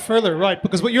this a bit further, right?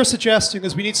 Because what you're suggesting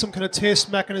is we need some kind of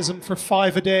taste mechanism for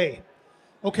 5 a day.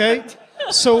 Okay?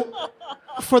 So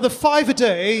for the 5 a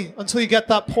day, until you get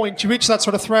that point, you reach that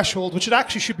sort of threshold, which it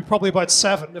actually should be probably about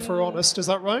 7, if we're honest. Is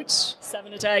that right?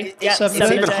 7 a day. It's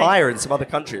even higher in some other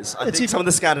countries. I think some of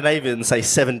the Scandinavians say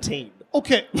 17.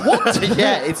 Okay, what?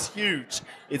 Yeah, it's huge.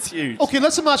 Okay,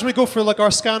 let's imagine we go for our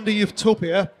Scandi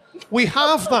utopia. We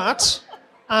have that,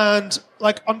 and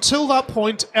until that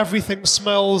point, everything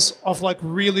smells of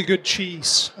really good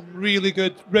cheese and really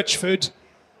good rich food.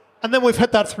 And then we've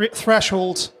hit that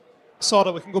threshold so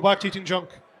that we can go back to eating junk.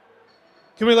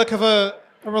 Can we have a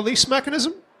release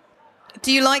mechanism?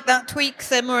 Do you like that tweak,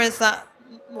 Sim, or is that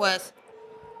worse?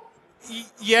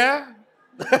 Yeah.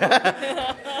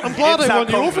 I'm glad I won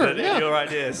you over. Yeah. Your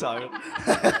idea, Simon.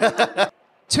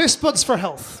 Taste buds for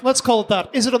health. Let's call it that.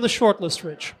 Is it on the short list,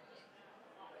 Rich?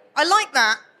 I like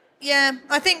that. Yeah,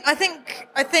 I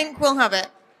think we'll have it.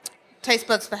 Taste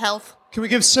buds for health. Can we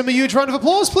give Sim a huge round of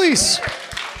applause, please?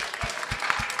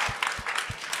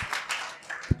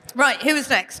 Right, who was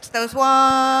next? There was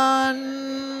one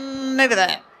over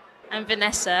there. I'm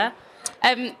Vanessa.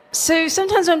 So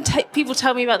sometimes when people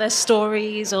tell me about their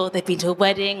stories, or they've been to a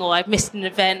wedding, or I've missed an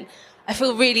event, I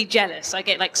feel really jealous. I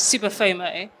get like super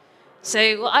FOMO.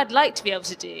 So what I'd like to be able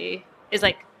to do is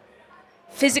like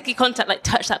physically contact, like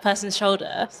touch that person's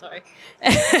shoulder. Sorry.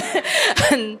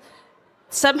 And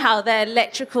somehow their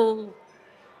electrical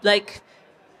like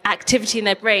activity in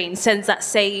their brain sends that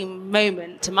same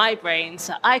moment to my brain,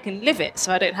 so I can live it,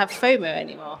 so I don't have FOMO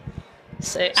anymore.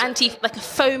 So like a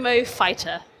FOMO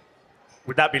fighter.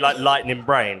 Would that be like lightning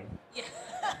brain?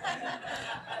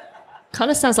 Kind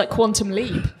of sounds like Quantum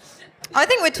Leap. I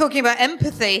think we're talking about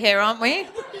empathy here, aren't we?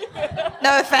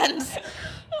 No offence.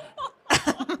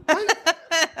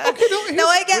 No,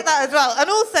 I get that as well. And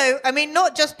also, I mean,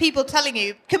 not just people telling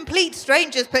you, complete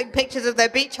strangers putting pictures of their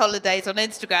beach holidays on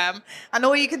Instagram, and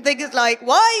all you can think is like,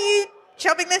 why are you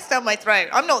shoving this down my throat?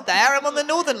 I'm not there, I'm on the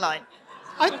Northern Line.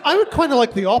 I would kind of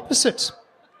like the opposite.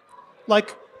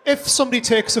 Like, if somebody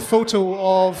takes a photo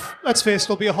of, let's face it,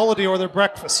 it'll be a holiday or their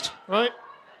breakfast, right?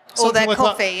 Or their like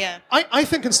coffee, that. yeah. I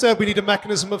think instead we need a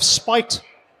mechanism of spite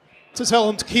to tell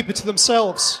them to keep it to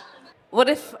themselves. What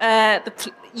if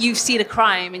you've seen a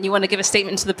crime and you want to give a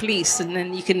statement to the police, and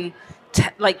then you can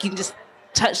you can just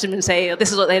touch them and say, oh,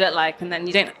 this is what they look like, and then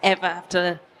you don't ever have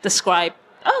to describe,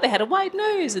 oh, they had a wide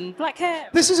nose and black hair.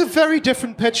 This is a very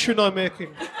different pitch you're now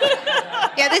making.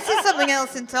 Yeah, this is something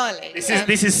else entirely. This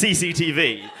is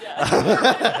CCTV.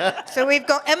 So we've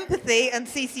got empathy and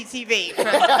CCTV from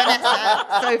Vanessa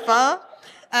so far.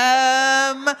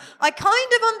 I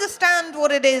kind of understand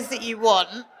what it is that you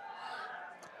want.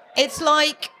 It's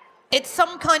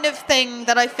some kind of thing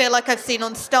that I feel like I've seen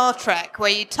on Star Trek, where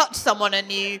you touch someone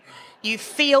and you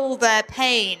feel their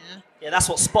pain. Yeah, that's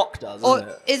what Spock does, Or isn't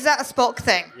it? is that a Spock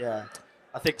thing? Yeah,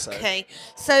 I think so. Okay,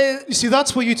 so... You see,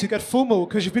 that's why you two get FOMO,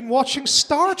 because you've been watching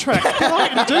Star Trek. Get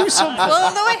out and do something.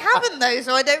 Well, no, I haven't, though,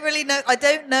 so I don't really know. I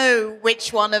don't know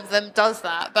which one of them does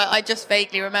that, but I just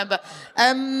vaguely remember.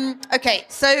 Okay,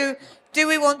 so do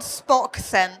we want Spock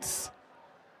sense?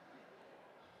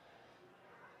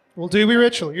 Well, do we,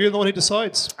 Rachel? You're the one who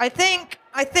decides. I think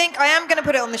I am going to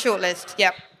put it on the shortlist.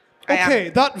 Yep. Okay,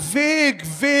 that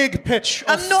vague pitch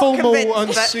of I'm not FOMO convinced, and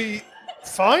but- see...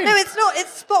 Fine. No, it's not.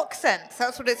 It's Spock sense.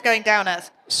 That's what it's going down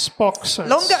as. Spock sense.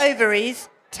 Longer ovaries,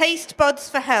 taste buds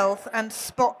for health, and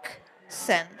Spock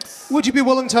sense. Would you be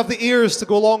willing to have the ears to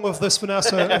go along with this,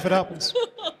 Vanessa, if it happens?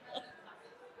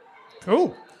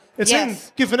 Cool. It's Yes.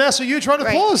 in. Give Vanessa a huge round of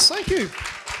Great. applause. Thank you.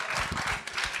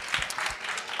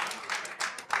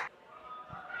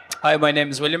 Hi, my name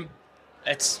is William.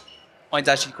 Mine's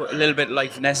actually a little bit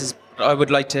like Vanessa's, but I would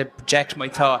like to project my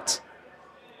thoughts.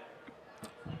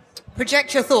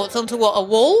 Project your thoughts onto what? A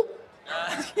wall?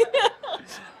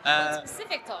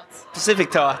 Specific thoughts.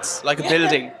 Specific thoughts, like a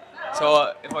building.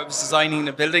 So if I was designing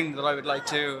a building that I would like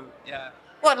to,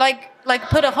 What, like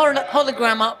put a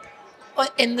hologram up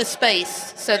in the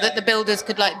space so that the builders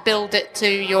could like build it to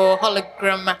your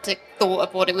hologrammatic thought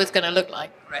of what it was going to look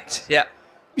like? correct, yeah.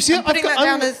 You see, I'm putting that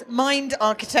down as mind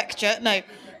architecture. No.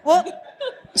 What?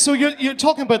 So you're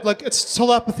talking about, like, it's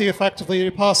telepathy, effectively.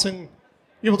 You're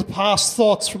able to pass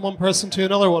thoughts from one person to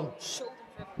another one.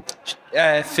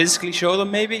 Physically show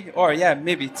them, maybe? Or,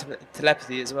 maybe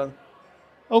telepathy as well.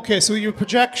 Okay, so your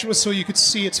projection was so you could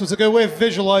see it. So it's like a way of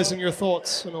visualizing your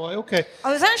thoughts in a way. Okay.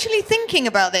 I was actually thinking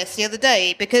about this the other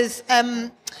day because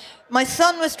my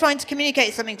son was trying to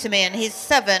communicate something to me, and he's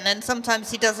 7, and sometimes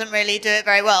he doesn't really do it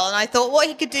very well. And I thought what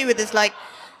he could do with is like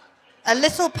a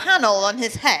little panel on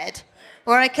his head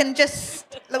where I can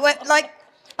just, like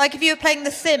if you were playing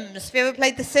The Sims. Have you ever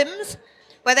played The Sims?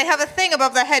 Where they have a thing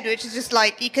above their head which is just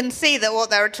like, you can see that what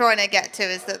they're trying to get to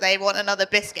is that they want another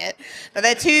biscuit, but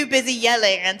they're too busy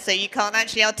yelling, and so you can't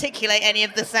actually articulate any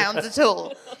of the sounds at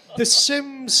all. The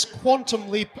Sims,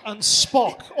 Quantum Leap, and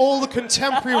Spock, all the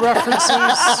contemporary references.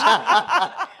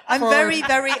 I'm very,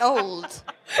 very old,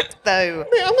 though.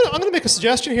 I'm going to make a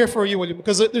suggestion here for you, William,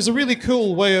 because there's a really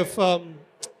cool way of...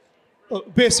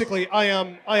 basically, I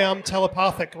am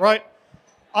telepathic, right?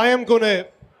 I'm going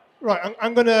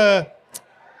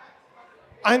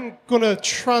to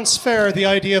transfer the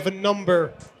idea of a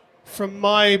number from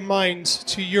my mind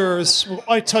to yours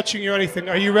without touching you or anything.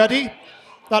 Are you ready?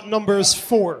 That number is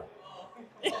 4.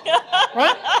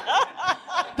 Right?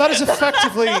 That is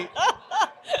effectively...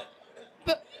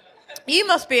 You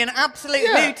must be an absolute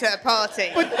hoot at a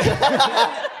party.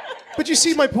 But you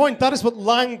see my point. That is what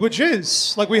language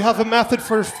is. Like, we have a method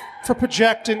for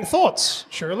projecting thoughts,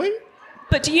 surely?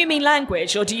 But do you mean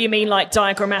language, or do you mean like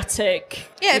diagrammatic?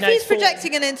 Yeah, if he's form?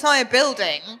 projecting an entire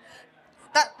building,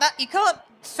 that you can't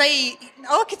say.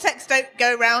 Architects don't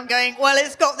go around going, well,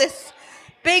 it's got this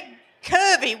big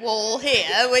curvy wall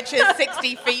here, which is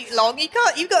 60 feet long. You've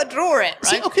got to draw it, right?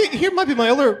 See, okay, here might be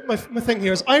my thing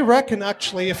here is I reckon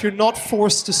actually if you're not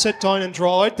forced to sit down and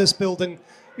draw out this building,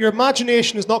 your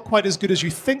imagination is not quite as good as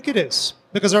you think it is,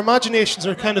 because our imaginations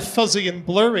are kind of fuzzy and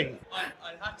blurry. I'll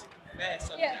have to confess,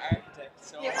 I'm an architect.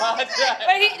 So. But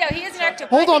he is an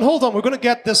architect. Hold on. We're going to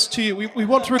get this to you. We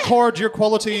want to record your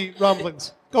quality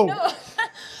ramblings. Go. No. Into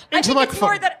I the think microphone. it's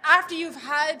more that after you've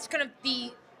had kind of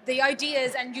the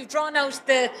ideas and you've drawn out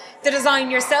the design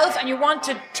yourself and you want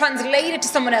to translate it to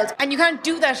someone else, and you can't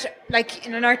do that like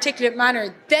in an articulate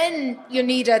manner, then you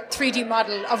need a 3D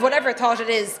model of whatever thought it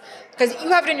is, because you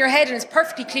have it in your head and it's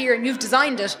perfectly clear and you've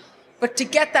designed it, but to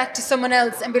get that to someone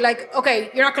else and be like, okay,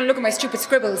 you're not going to look at my stupid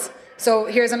scribbles, so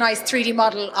here's a nice 3D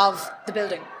model of the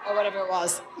building or whatever it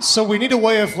was. So we need a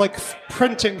way of like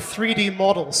printing 3D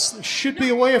models. There should be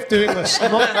a way of doing this.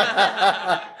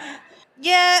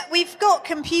 Yeah, we've got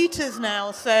computers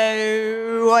now, so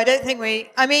I don't think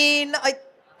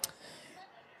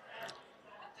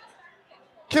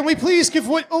Can we please give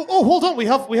way? Oh, hold on. We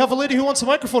have a lady who wants a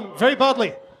microphone very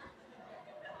badly.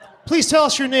 Please tell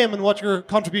us your name and what your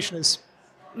contribution is.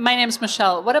 My name's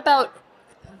Michelle. What about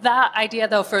that idea,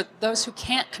 though, for those who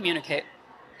can't communicate?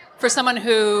 For someone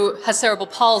who has cerebral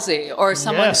palsy, or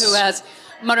someone who has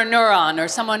motor neuron, or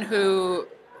someone who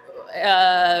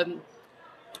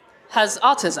has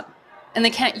autism, and they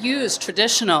can't use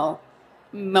traditional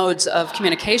modes of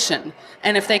communication.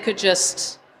 And if they could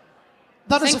just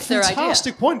That is a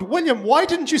fantastic point. William, why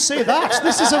didn't you say that?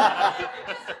 This is a...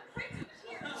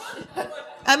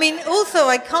 I mean, also,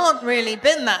 I can't really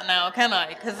bin that now, can I?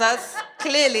 Because that's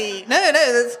clearly... No,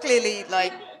 that's clearly,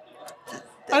 like,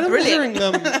 I remember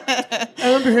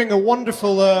hearing a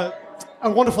wonderful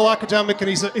academic, and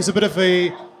he's a bit of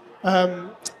a...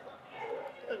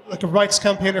 like a rights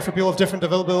campaigner for people of different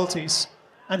abilities.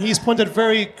 And he's pointed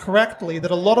very correctly that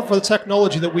a lot of the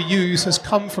technology that we use has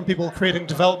come from people creating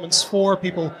developments for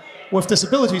people with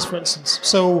disabilities, for instance.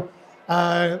 So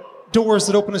doors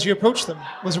that open as you approach them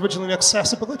was originally an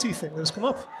accessibility thing that has come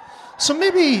up. So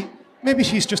maybe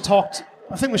she's just talked.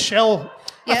 I think Michelle...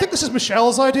 Yeah. I think this is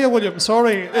Michelle's idea, William.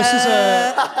 Sorry. This is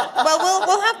a... Well,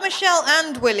 we'll have Michelle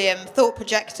and William, Thought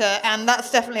Projector, and that's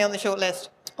definitely on the short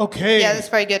list. Okay. Yeah, that's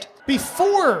very good.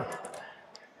 Before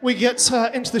we get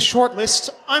into the short list,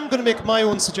 I'm going to make my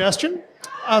own suggestion.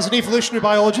 As an evolutionary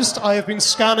biologist, I have been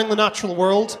scanning the natural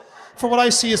world for what I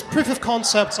see as proof of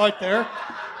concepts out there.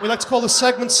 We like to call this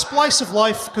segment Splice of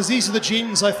Life, because these are the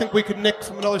genes I think we could nick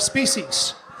from another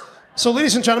species. So,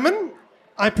 ladies and gentlemen,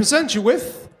 I present you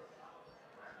with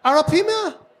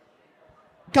Arapaima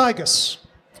gigas.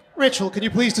 Rachel, can you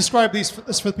please describe this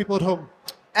for the people at home?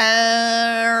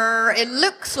 It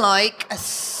looks like a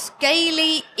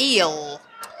scaly eel.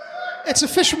 It's a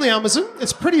fish from the Amazon.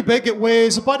 It's pretty big. It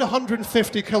weighs about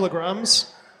 150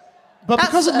 kilograms. But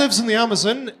because it lives in the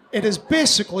Amazon, it is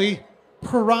basically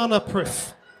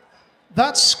piranha-proof.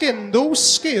 That skin, those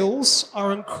scales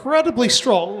are incredibly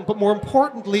strong, but more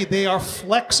importantly, they are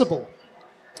flexible.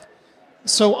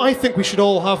 So I think we should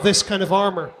all have this kind of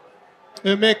armor. It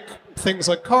would make things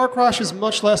like car crashes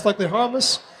much less likely to harm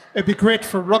us. It'd be great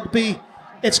for rugby.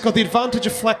 It's got the advantage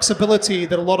of flexibility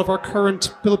that a lot of our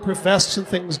current bulletproof vests and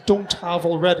things don't have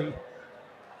already.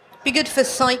 Be good for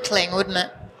cycling, wouldn't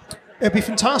it? It'd be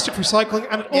fantastic for cycling,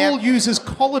 and it all uses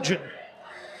collagen.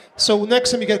 So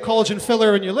next time you get collagen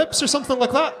filler in your lips or something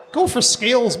like that, go for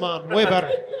scales, man. Way better.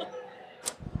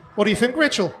 What do you think,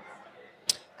 Rachel?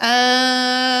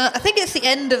 I think it's the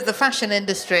end of the fashion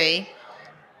industry.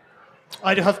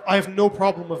 I have no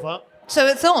problem with that. So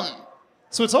it's on.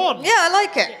 So it's on? Yeah, I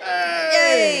like it.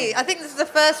 Yay! I think this is the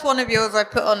first one of yours I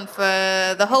put on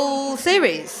for the whole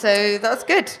series, so that's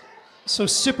good. So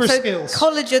scales.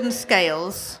 Collagen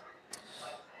scales.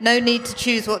 No need to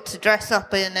choose what to dress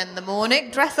up in the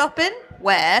morning. Dress up in?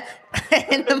 Where?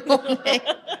 In the morning.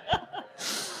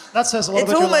 That says a lot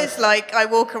It's about your almost life. like I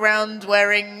walk around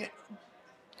wearing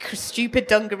stupid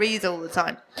dungarees all the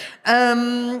time.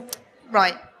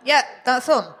 Right. Yeah, that's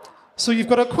on. So you've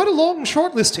got quite a long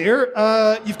short list here.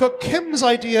 You've got Kim's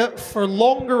idea for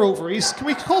longer ovaries. Can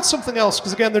we call it something else?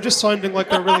 Because again, they're just sounding like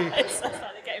they're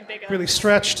really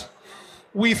stretched.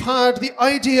 We've had the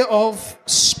idea of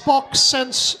Spock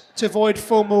sense to avoid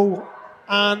FOMO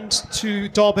and to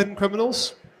dob in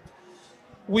criminals.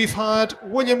 We've had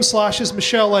William /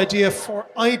 Michelle idea for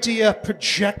idea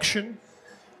projection.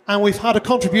 and we've had a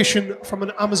contribution from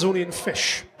an Amazonian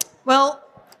fish. Well,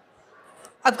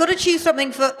 I've got to choose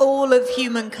something for all of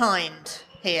humankind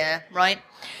here, right?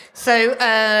 So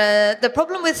the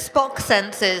problem with Spock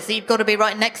sense is you've got to be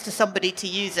right next to somebody to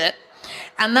use it,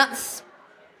 and that's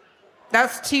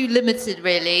too limited,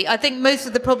 really. I think most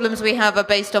of the problems we have are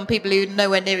based on people who are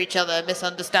nowhere near each other,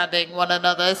 misunderstanding one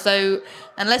another. So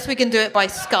unless we can do it by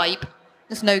Skype,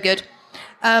 it's no good.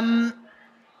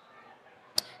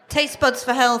 Taste buds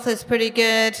for health is pretty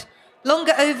good.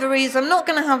 Longer ovaries, I'm not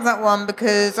going to have that one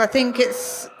because I think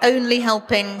it's only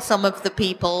helping some of the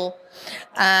people.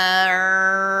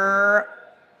 I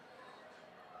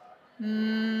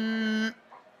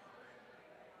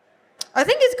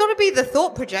think it's got to be the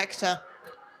thought projector.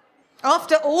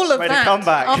 After all of that,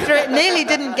 after it nearly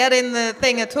didn't get in the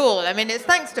thing at all. I mean, it's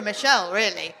thanks to Michelle,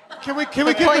 really. Can we give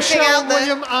Michelle,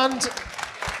 William,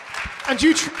 and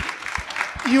you?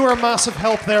 You were a massive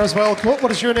help there as well.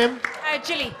 What is your name?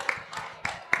 Gilly.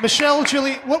 Michelle,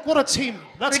 Gilly, what a team.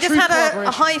 That's we just had a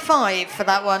high five for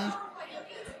that one.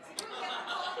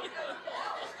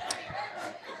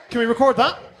 Can we record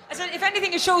that? I said, if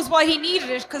anything, it shows why he needed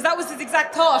it, because that was his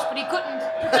exact thought, but he couldn't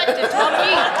project it on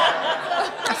me.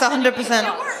 That's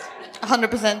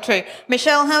 100% true.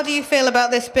 Michelle, how do you feel about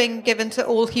this being given to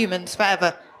all humans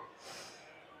forever?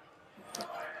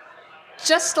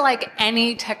 Just like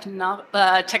any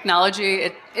technology,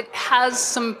 it has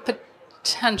some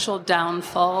potential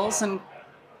downfalls and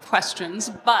questions,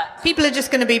 but... People are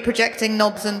just going to be projecting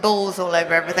knobs and balls all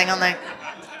over everything, aren't they?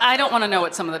 I don't want to know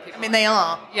what some of the people... I mean, they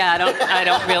are. Yeah, I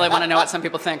don't really want to know what some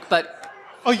people think, but...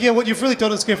 Oh, yeah, what you've really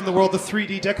done is given the world the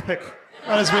 3D dick pic.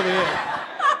 That is really it.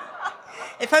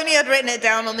 If only I'd written it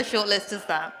down on the short list as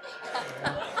that.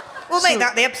 We'll make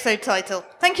that the episode title.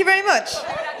 Thank you very much.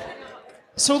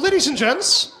 So, ladies and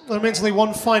gents, there remains only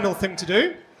one final thing to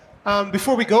do.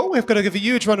 Before we go, we've got to give a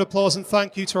huge round of applause and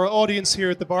thank you to our audience here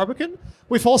at the Barbican.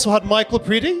 We've also had Michael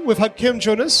Preedy, we've had Kim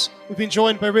Jonas, we've been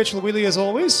joined by Rachel Wheely as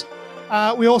always.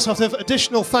 We also have to have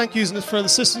additional thank yous for the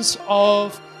assistance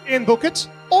of Ian Bucket.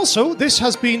 Also, this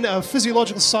has been a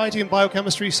Physiological Society and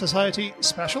Biochemistry Society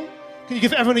special. Can you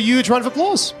give everyone a huge round of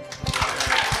applause?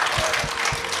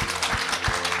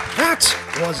 That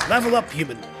was Level Up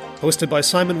Human, hosted by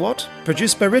Simon Watt,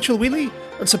 produced by Rachel Wheely,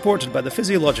 and supported by the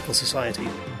Physiological Society.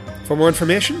 For more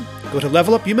information, go to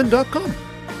leveluphuman.com.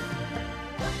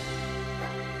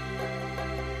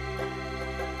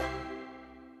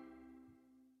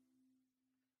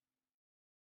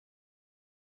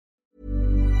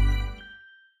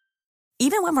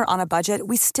 Even when we're on a budget,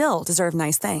 we still deserve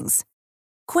nice things.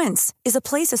 Quince is a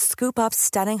place to scoop up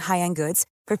stunning high-end goods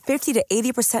for 50 to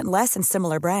 80% less than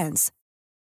similar brands.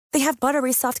 They have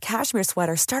buttery soft cashmere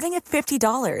sweaters starting at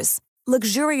 $50,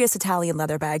 luxurious Italian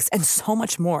leather bags, and so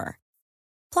much more.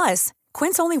 Plus,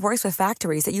 Quince only works with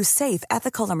factories that use safe,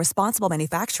 ethical, and responsible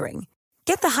manufacturing.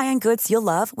 Get the high-end goods you'll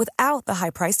love without the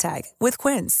high price tag with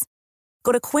Quince.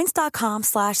 Go to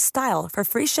quince.com/style for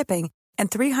free shipping and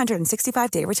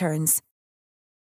 365-day returns.